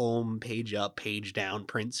 of home, page up, page down,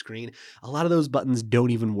 print screen. A lot of those buttons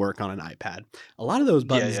don't even work on an iPad. A lot of those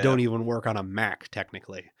buttons don't even work on a Mac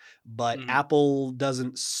technically. But Apple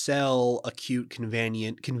doesn't sell a cute,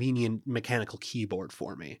 convenient mechanical keyboard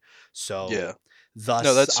for me. So thus,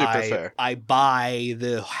 no, that's super fair. I buy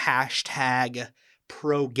the hashtag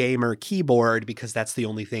pro gamer keyboard because that's the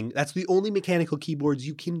only mechanical keyboards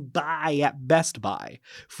you can buy at Best Buy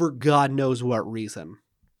for God knows what reason.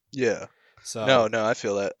 Yeah. So no, I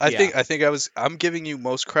feel that. I think I'm giving you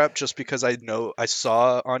most crap just because I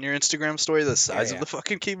saw on your Instagram story the size of the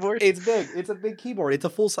fucking keyboard. It's big. It's a big keyboard. It's a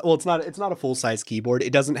full well, it's not a full size keyboard.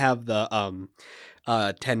 It doesn't have the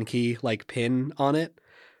 10 key like pin on it.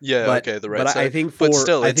 Yeah, but, okay, the right side. I think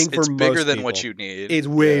it's bigger than what you need. It's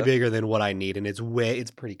way bigger than what I need, and it's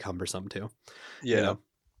pretty cumbersome too. Yeah.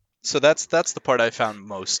 So that's the part I found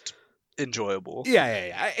most enjoyable.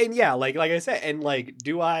 Yeah. And like I said, and like,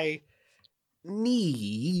 do I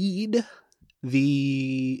need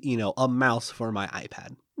the a mouse for my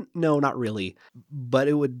iPad? No, not really, but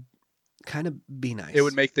it would kind of be nice. It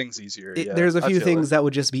would make things easier. There's a few things that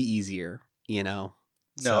would just be easier, No,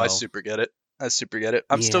 I super get it.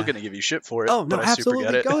 I'm still gonna give you shit for it. Oh no, but absolutely.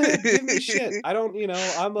 I super get it. Go ahead, give me shit. I don't,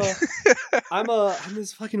 I'm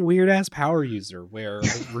this fucking weird ass power user where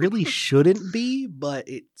I really shouldn't be, but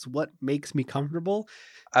it's what makes me comfortable.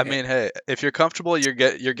 I mean, hey, if you're comfortable, you're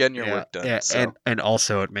getting your work done. And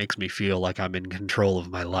also it makes me feel like I'm in control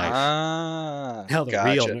of my life. Now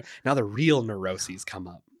the real neuroses come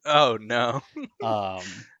up. Oh no.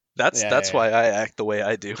 That's why I act the way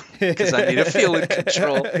I do, because I need to feel in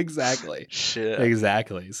control. Exactly. Shit.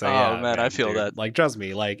 Exactly. So man, I feel that. Like, trust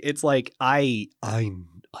me, like it's like I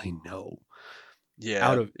know. Yeah.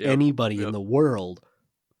 Out of anybody in the world,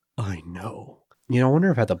 I know. I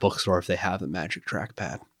wonder if at the bookstore if they have the magic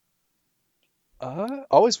trackpad.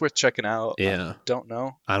 Always worth checking out. Yeah. Don't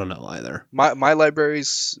know. I don't know either. My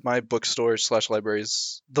libraries, my bookstore slash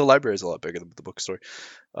libraries, the library is a lot bigger than the bookstore.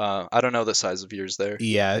 I don't know the size of yours there.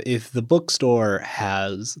 Yeah, if the bookstore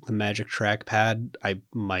has the magic trackpad, I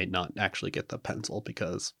might not actually get the pencil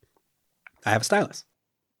because I have a stylus.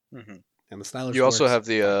 Hmm. And the stylus You also works have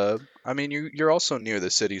fine. the. I mean, you're also near the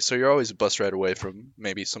city, so you're always a bus ride away from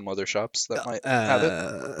maybe some other shops that might have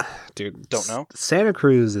it. Dude, Don't know. Santa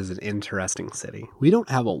Cruz is an interesting city. We don't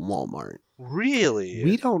have a Walmart. Really?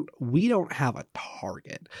 We don't have a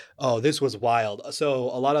Target. Oh, this was wild. So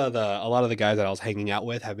a lot of the guys that I was hanging out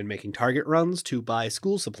with have been making Target runs to buy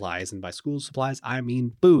school supplies, and by school supplies I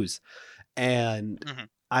mean booze. And Hmm.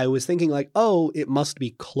 I was thinking like, "Oh, it must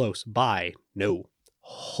be close by." No.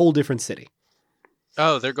 Whole different city.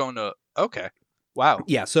 Oh, they're going to. Okay. Wow.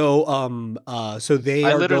 Yeah, so so they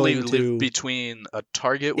I are literally going live to between a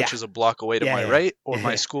Target, yeah. which is a block away to Yeah, my yeah. right, or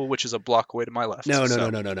my Yeah. school, which is a block away to my left. No, no, no, So,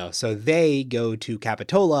 no, no, no. So they go to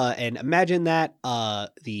Capitola, and imagine that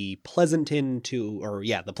the the Pleasanton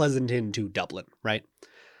to Dublin, right?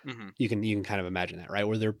 hmm. You can kind of imagine that, right?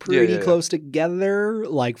 Where they're Yeah, pretty yeah, yeah. close together.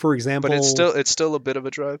 Like for But it's example, still a bit of a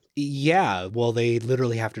drive. yeah, well they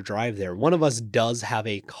literally have to drive there. One of us does have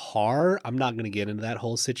a car. I'm not going to get into that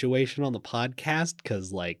whole situation on the podcast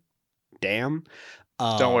cuz like damn.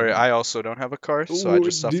 Don't worry, Um I also don't have a car, so I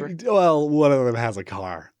just suffer. Well, one of them has a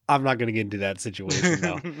car. I'm not gonna get into that situation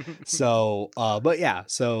though. So, but yeah,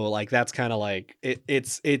 so like that's kind of like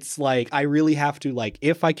it's like I really have to like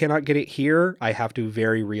if I cannot get it here, I have to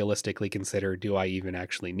very realistically consider do I even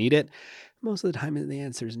actually need it? Most of the time, the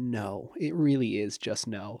answer is no. It really is just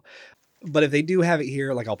no. But if they do have it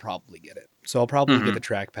here, like I'll probably get it. So I'll probably get Hmm. the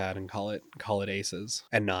trackpad and call it aces,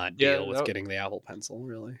 and not Yeah, deal with getting the Apple Pencil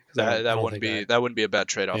really, because I that don't wouldn't think I be a bad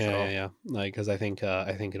trade-off at yeah, yeah, all. yeah. Like, because I think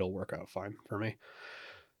it'll work out fine for me.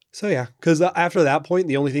 So yeah, because after that point,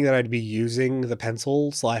 the only thing that I'd be using the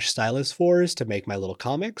pencil slash stylus for is to make my little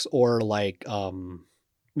comics, or like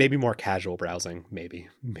maybe more casual browsing, maybe.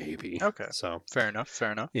 Okay, So fair enough,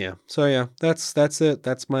 fair enough. yeah, so yeah, that's it.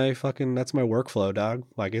 That's my workflow, dog.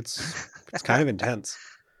 Like it's kind of intense.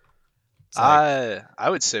 It's like I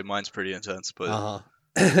would say mine's pretty intense, but uh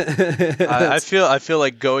I huh. feel I feel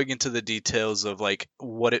like going into the details of like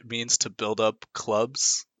what it means to build up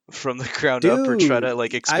clubs from the ground up or try to Dude,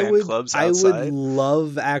 like expand clubs I would outside.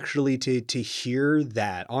 love actually to hear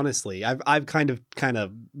that. Honestly, I've kind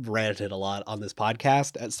of ranted a lot on this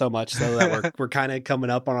podcast, so much so that we're kind of coming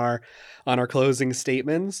up on our closing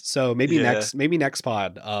statements. So Yeah. maybe next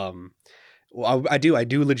pod. Well, I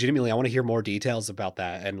do legitimately. I want to hear more details about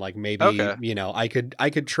that, and like maybe Okay. I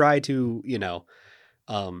could try to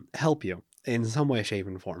help you in some way, shape,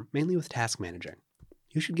 and form, mainly with task managing.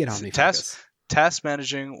 You should get Task OmniFocus. task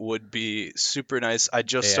managing would be super nice. I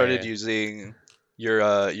just started Yeah, using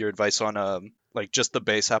your advice on like just the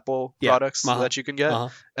base Apple yeah, products uh-huh, that you can get, uh-huh.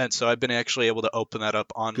 and so I've been actually able to open that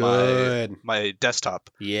up on Good. my desktop,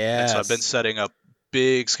 and so I've been Yes. setting up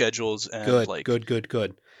big schedules and Good. like Good. Good.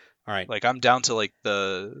 Good. All right. I'm down to like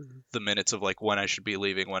the minutes of like when I should be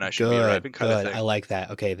leaving, when I should be Good. arriving, kind of Good. I thing. like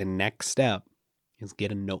that. Okay. The next step is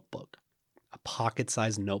get a notebook, a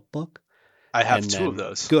pocket-sized notebook, I have and two of then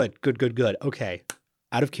those. good. Good. Good. Good. Okay.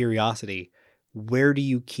 Out of curiosity, where do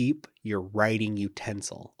you keep your writing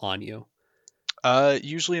utensil on you?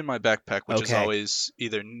 Usually in my backpack, which is Okay. always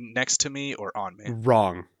either next to me or on me.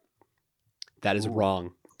 Wrong. That is Ooh.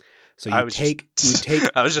 wrong. So I was just you take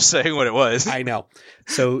I was just saying what it was. I know.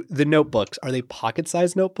 So the notebooks, are they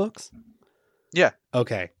pocket-sized notebooks? Yeah.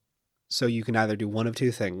 Okay. So you can either do one of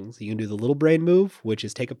two things. You can do the little brain move, which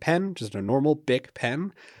is take a pen, just a normal Bic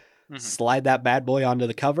pen, Hmm. slide that bad boy onto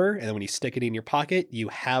the cover, and then when you stick it in your pocket, you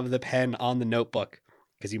have the pen on the notebook.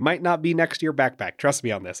 Because you might not be next to your backpack. Trust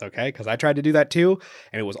me on this, okay? Because I tried to do that too,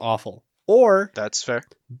 and it was awful. Or That's fair.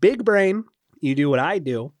 big brain, you do what I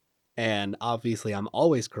do, and obviously I'm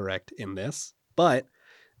always correct in this, but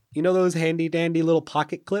you know those handy dandy little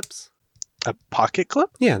pocket clips? A pocket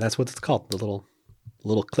clip? Yeah, that's what it's called. The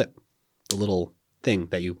little clip, the little thing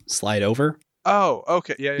that you slide over. Oh,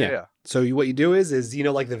 okay. Yeah, yeah, Yeah. yeah. So what you do is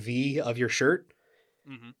like the V of your shirt.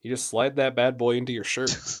 Hmm. You just slide that bad boy into your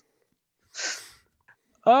shirt.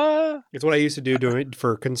 Uh, It's what I used to do doing it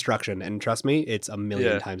for construction, and trust me, it's a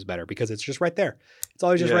million yeah. times better because it's just right there. It's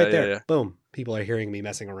always just Yeah, right yeah, there. yeah. Boom. People are hearing me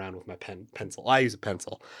messing around with my pencil. I use a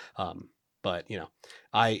pencil, but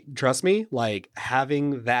I trust me. Like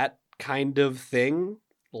having that kind of thing,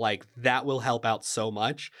 like that will help out so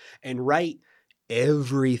much. And write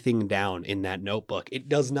everything down in that notebook. It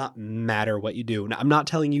does not matter what you do. Now, I'm not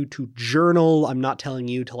telling you to journal. I'm not telling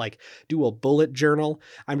you to like do a bullet journal.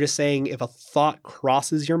 I'm just saying if a thought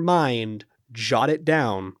crosses your mind, jot it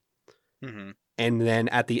down, Mm-hmm. and then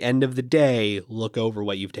at the end of the day, look over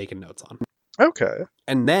what you've taken notes on. Okay.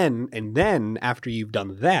 And then after you've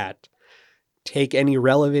done that, take any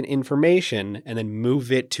relevant information and then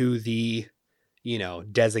move it to the,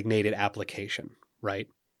 designated application, right?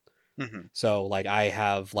 Mm-hmm. So like I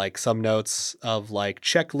have like some notes of like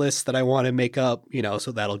checklists that I want to make up,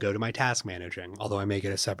 so that'll go to my task managing, although I make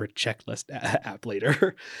it a separate checklist app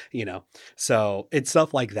later, So it's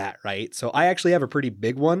stuff like that, right? So I actually have a pretty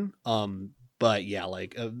big one. But yeah,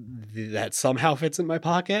 like that somehow fits in my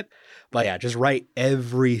pocket. But yeah, just write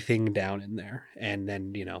everything down in there. And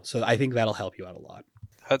then, so I think that'll help you out a lot.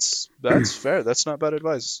 That's fair. That's not bad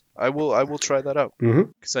advice. I will try that out.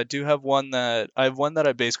 Mm-hmm. Because I do have one that I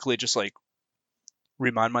basically just like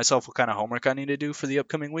remind myself what kind of homework I need to do for the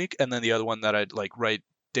upcoming week, and then the other one that I'd like write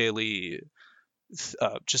daily,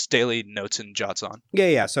 just daily notes and jots on.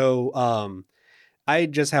 Yeah. So I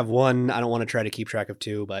just have one. I don't want to try to keep track of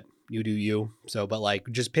two, but you do you. So, but like,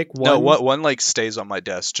 just pick one. No, what one like stays on my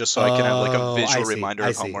desk just so I can have like a visual reminder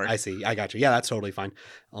of homework. I see. I got you. Yeah, that's totally fine.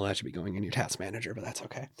 Well, that should be going in your task manager, but that's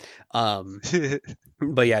okay.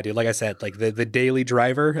 But yeah, dude, like I said, like the daily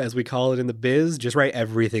driver, as we call it in the biz, just write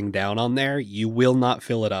everything down on there. You will not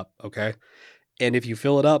fill it up, okay? And if you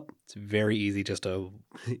fill it up, it's very easy.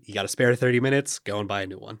 You got to spare 30 minutes, go and buy a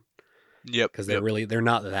new one. Yep. Because they're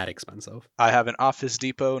not that expensive. I have an Office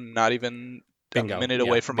Depot, not even a minute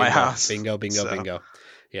away from my house. Bingo.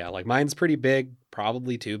 Yeah, like mine's pretty big,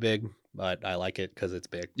 probably too big, but I like it because it's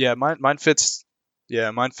big. Yeah, mine fits.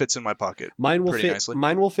 Yeah, mine fits in my pocket. Mine will pretty fit. Nicely.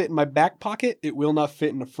 Mine will fit in my back pocket. It will not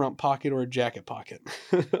fit in a front pocket or a jacket pocket.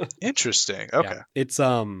 Interesting. Okay. Yeah, it's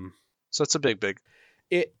So it's a big.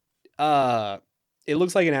 It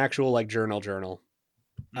looks like an actual like journal.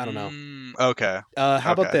 I don't know. Okay.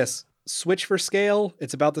 How about this? Switch for scale.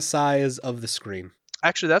 It's about the size of the screen.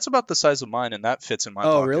 Actually, that's about the size of mine, and that fits in my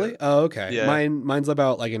pocket. Oh, really? Oh, okay. Yeah. Mine's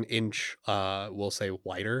about like an inch. We'll say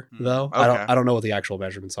wider though. Okay. I don't know what the actual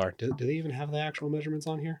measurements are. Do they even have the actual measurements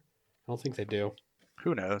on here? I don't think they do.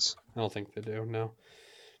 Who knows? I don't think they do. No.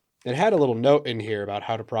 It had a little note in here about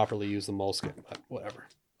how to properly use the moleskin, but whatever.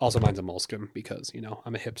 Also, mine's a moleskin because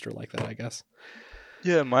I'm a hipster like that, I guess.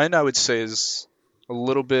 Yeah, mine I would say is a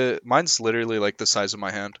little bit. Mine's literally like the size of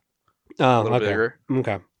my hand. Oh, a little okay. bigger.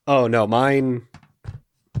 Okay. Oh no, mine.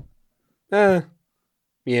 Yeah,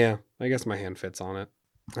 I guess my hand fits on it.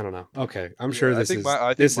 I don't know. Okay, I'm sure I think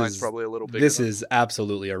mine's probably a little bigger. This is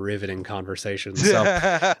absolutely a riveting conversation. So,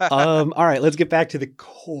 all right, let's get back to the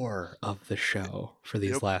core of the show for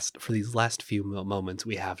these last few moments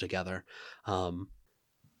we have together.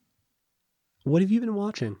 What have you been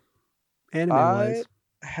watching, anime-wise?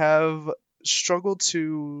 I have struggled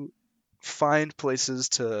to find places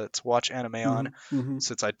to watch anime on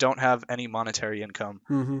since I don't have any monetary income.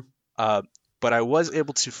 But I was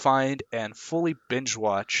able to find and fully binge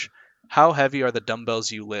watch How Heavy Are the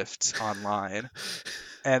Dumbbells You Lift online.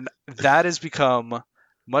 And that has become,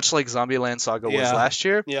 much like Zombieland Saga was last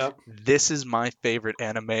year, this is my favorite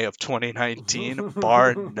anime of 2019,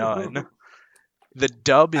 bar none. The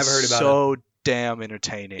dub is so damn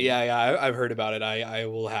entertaining. Yeah, I've heard about it. I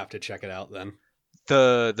will have to check it out then.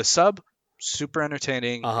 The sub, super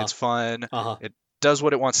entertaining. It's fun. It does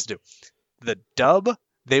what it wants to do. The dub,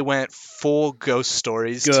 they went full ghost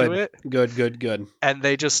stories to it. Good. And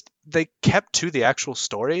they kept to the actual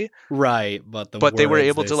story. Right, but they were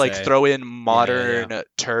able to like throw in modern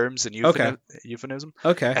terms and euphemism.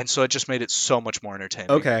 Okay. And so it just made it so much more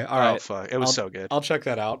entertaining. Okay, all right. Oh, fuck. It was so good. I'll check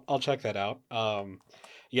that out.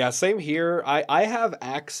 Yeah, same here. I have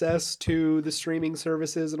access to the streaming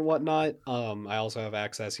services and whatnot. I also have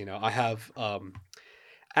access, I have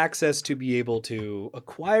access to be able to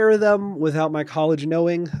acquire them without my college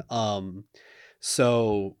knowing.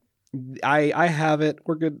 So I have it.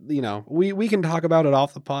 We're good. We can talk about it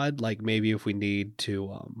off the pod. Like maybe if we need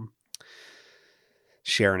to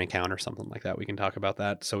share an account or something like that, we can talk about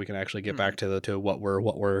that. So we can actually get back to what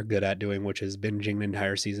we're good at doing, which is binging an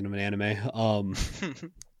entire season of an anime.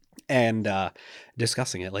 And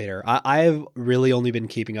discussing it later. I've really only been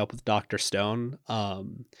keeping up with Dr. Stone. That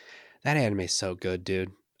anime is so good,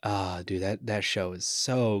 dude. Dude, that show is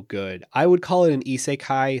so good. I would call it an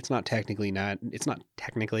isekai. It's not technically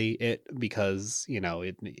it because,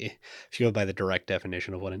 if you go by the direct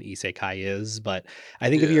definition of what an isekai is, but I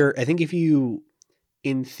think if you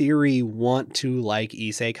in theory want to like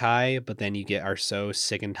isekai, but then are so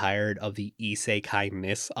sick and tired of the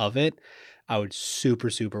isekai-ness of it, I would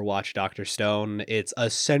super watch Dr. Stone. It's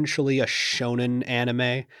essentially a shonen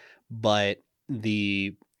anime, but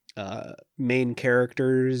the main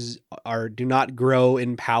characters do not grow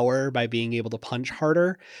in power by being able to punch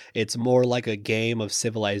harder. It's more like a game of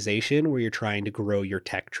Civilization where you're trying to grow your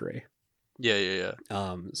tech tree. Yeah.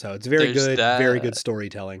 So it's very There's good, very good that.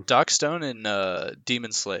 storytelling. Doc Stone and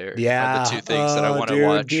Demon Slayer are the Yeah. two things that I want to Dude,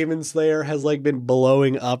 watch. Demon Slayer has like been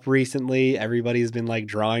blowing up recently. Everybody's been like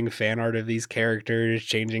drawing fan art of these characters,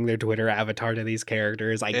 changing their Twitter avatar to these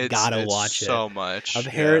characters. I gotta It's watch so it. much.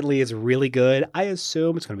 Apparently it's really good. I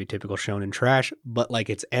assume it's gonna be typical shonen trash, but like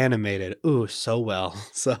it's animated. Ooh, so well.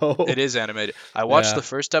 So It is animated. I watched yeah. the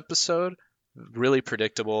first episode, really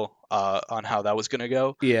predictable on how that was gonna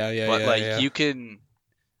go. But like Yeah. you can,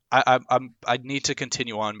 I need to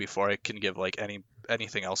continue on before I can give like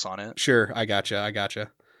anything else on it. Sure, I gotcha.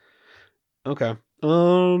 Okay.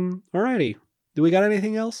 Alrighty. Do we got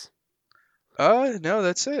anything else? No,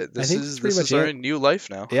 that's it. I think that's pretty This much is our it. new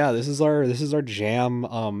life now. Yeah, this is our jam.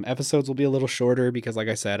 Episodes will be a little shorter because, like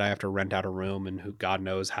I said, I have to rent out a room, and who God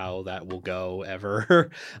knows how that will go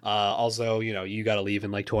ever. Also, you got to leave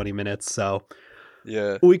in like 20 minutes, so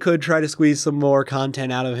Yeah. we could try to squeeze some more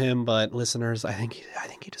content out of him. But listeners, I think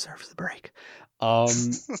he deserves the break.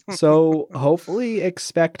 So hopefully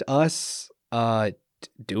expect us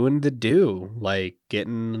doing the like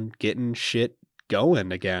getting shit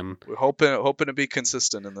going again. We're hoping to be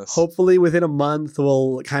consistent in this. Hopefully within a month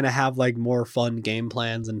we'll kind of have like more fun game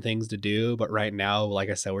plans and things to do, but right now, like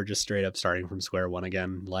I said, we're just straight up starting from square one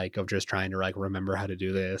again, like of just trying to like remember how to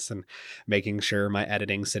do this and making sure my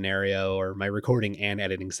editing scenario or my recording and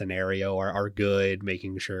editing scenario are good,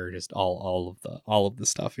 making sure just all of the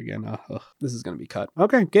stuff again. This is going to be cut.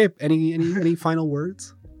 Okay, Gabe, any final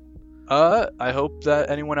words? I hope that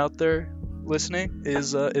anyone out there listening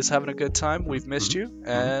is having a good time. We've missed you,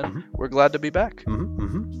 and we're glad to be back. All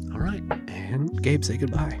right, and Gabe, say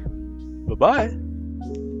goodbye. Bye-bye.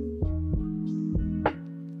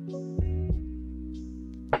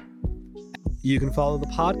 You can follow the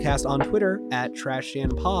podcast on Twitter at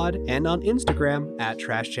TrashChanPod and on Instagram at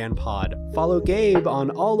TrashChanPod. Follow Gabe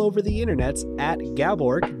on all over the internets at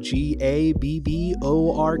Gabbork, Gabbork.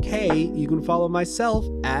 You can follow myself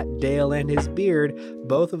at Dale and His Beard.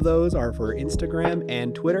 Both of those are for Instagram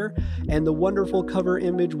and Twitter. And the wonderful cover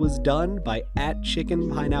image was done by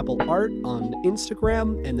 @ChickenPineappleArt on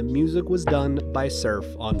Instagram, and the music was done by Surf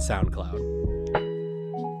on SoundCloud.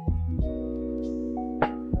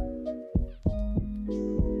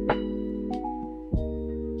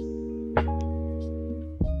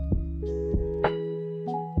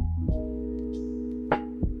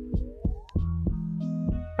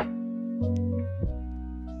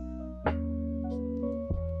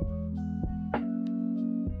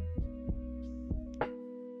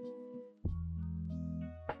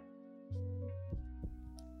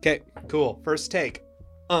 Okay, cool. First take.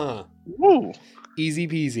 Woo. Easy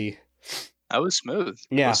peasy. That was smooth.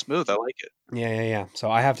 Yeah. That was smooth. I like it. Yeah. So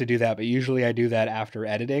I have to do that, but usually I do that after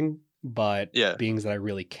editing. But yeah, being that I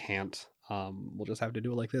really can't, we'll just have to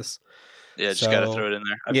do it like this. Yeah, just gotta throw it in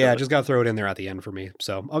there. Just gotta throw it in there at the end for me.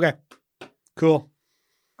 So okay, cool.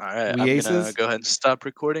 All right, I'm gonna go ahead and stop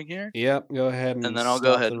recording here. Yep, go ahead and then I'll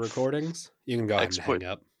go ahead the recordings. You can go ahead and hang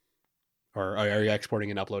up. Or are you exporting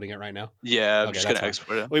and uploading it right now? Yeah, I'm just gonna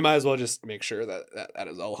export it. We might as well just make sure that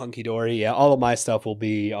is all hunky dory. Yeah, all of my stuff will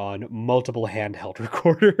be on multiple handheld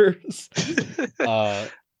recorders.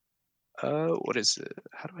 What is it?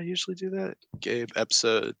 How do I usually do that? Gabe,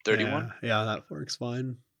 episode 31. Yeah, that works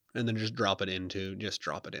fine. And then just drop it in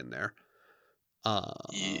there.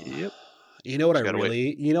 Yep. You know what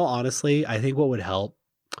honestly, I think what would help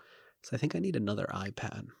is I think I need another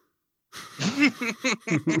iPad.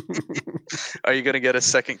 Are you gonna get a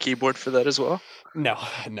second keyboard for that as well? No.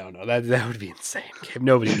 That would be insane.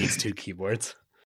 Nobody needs two keyboards.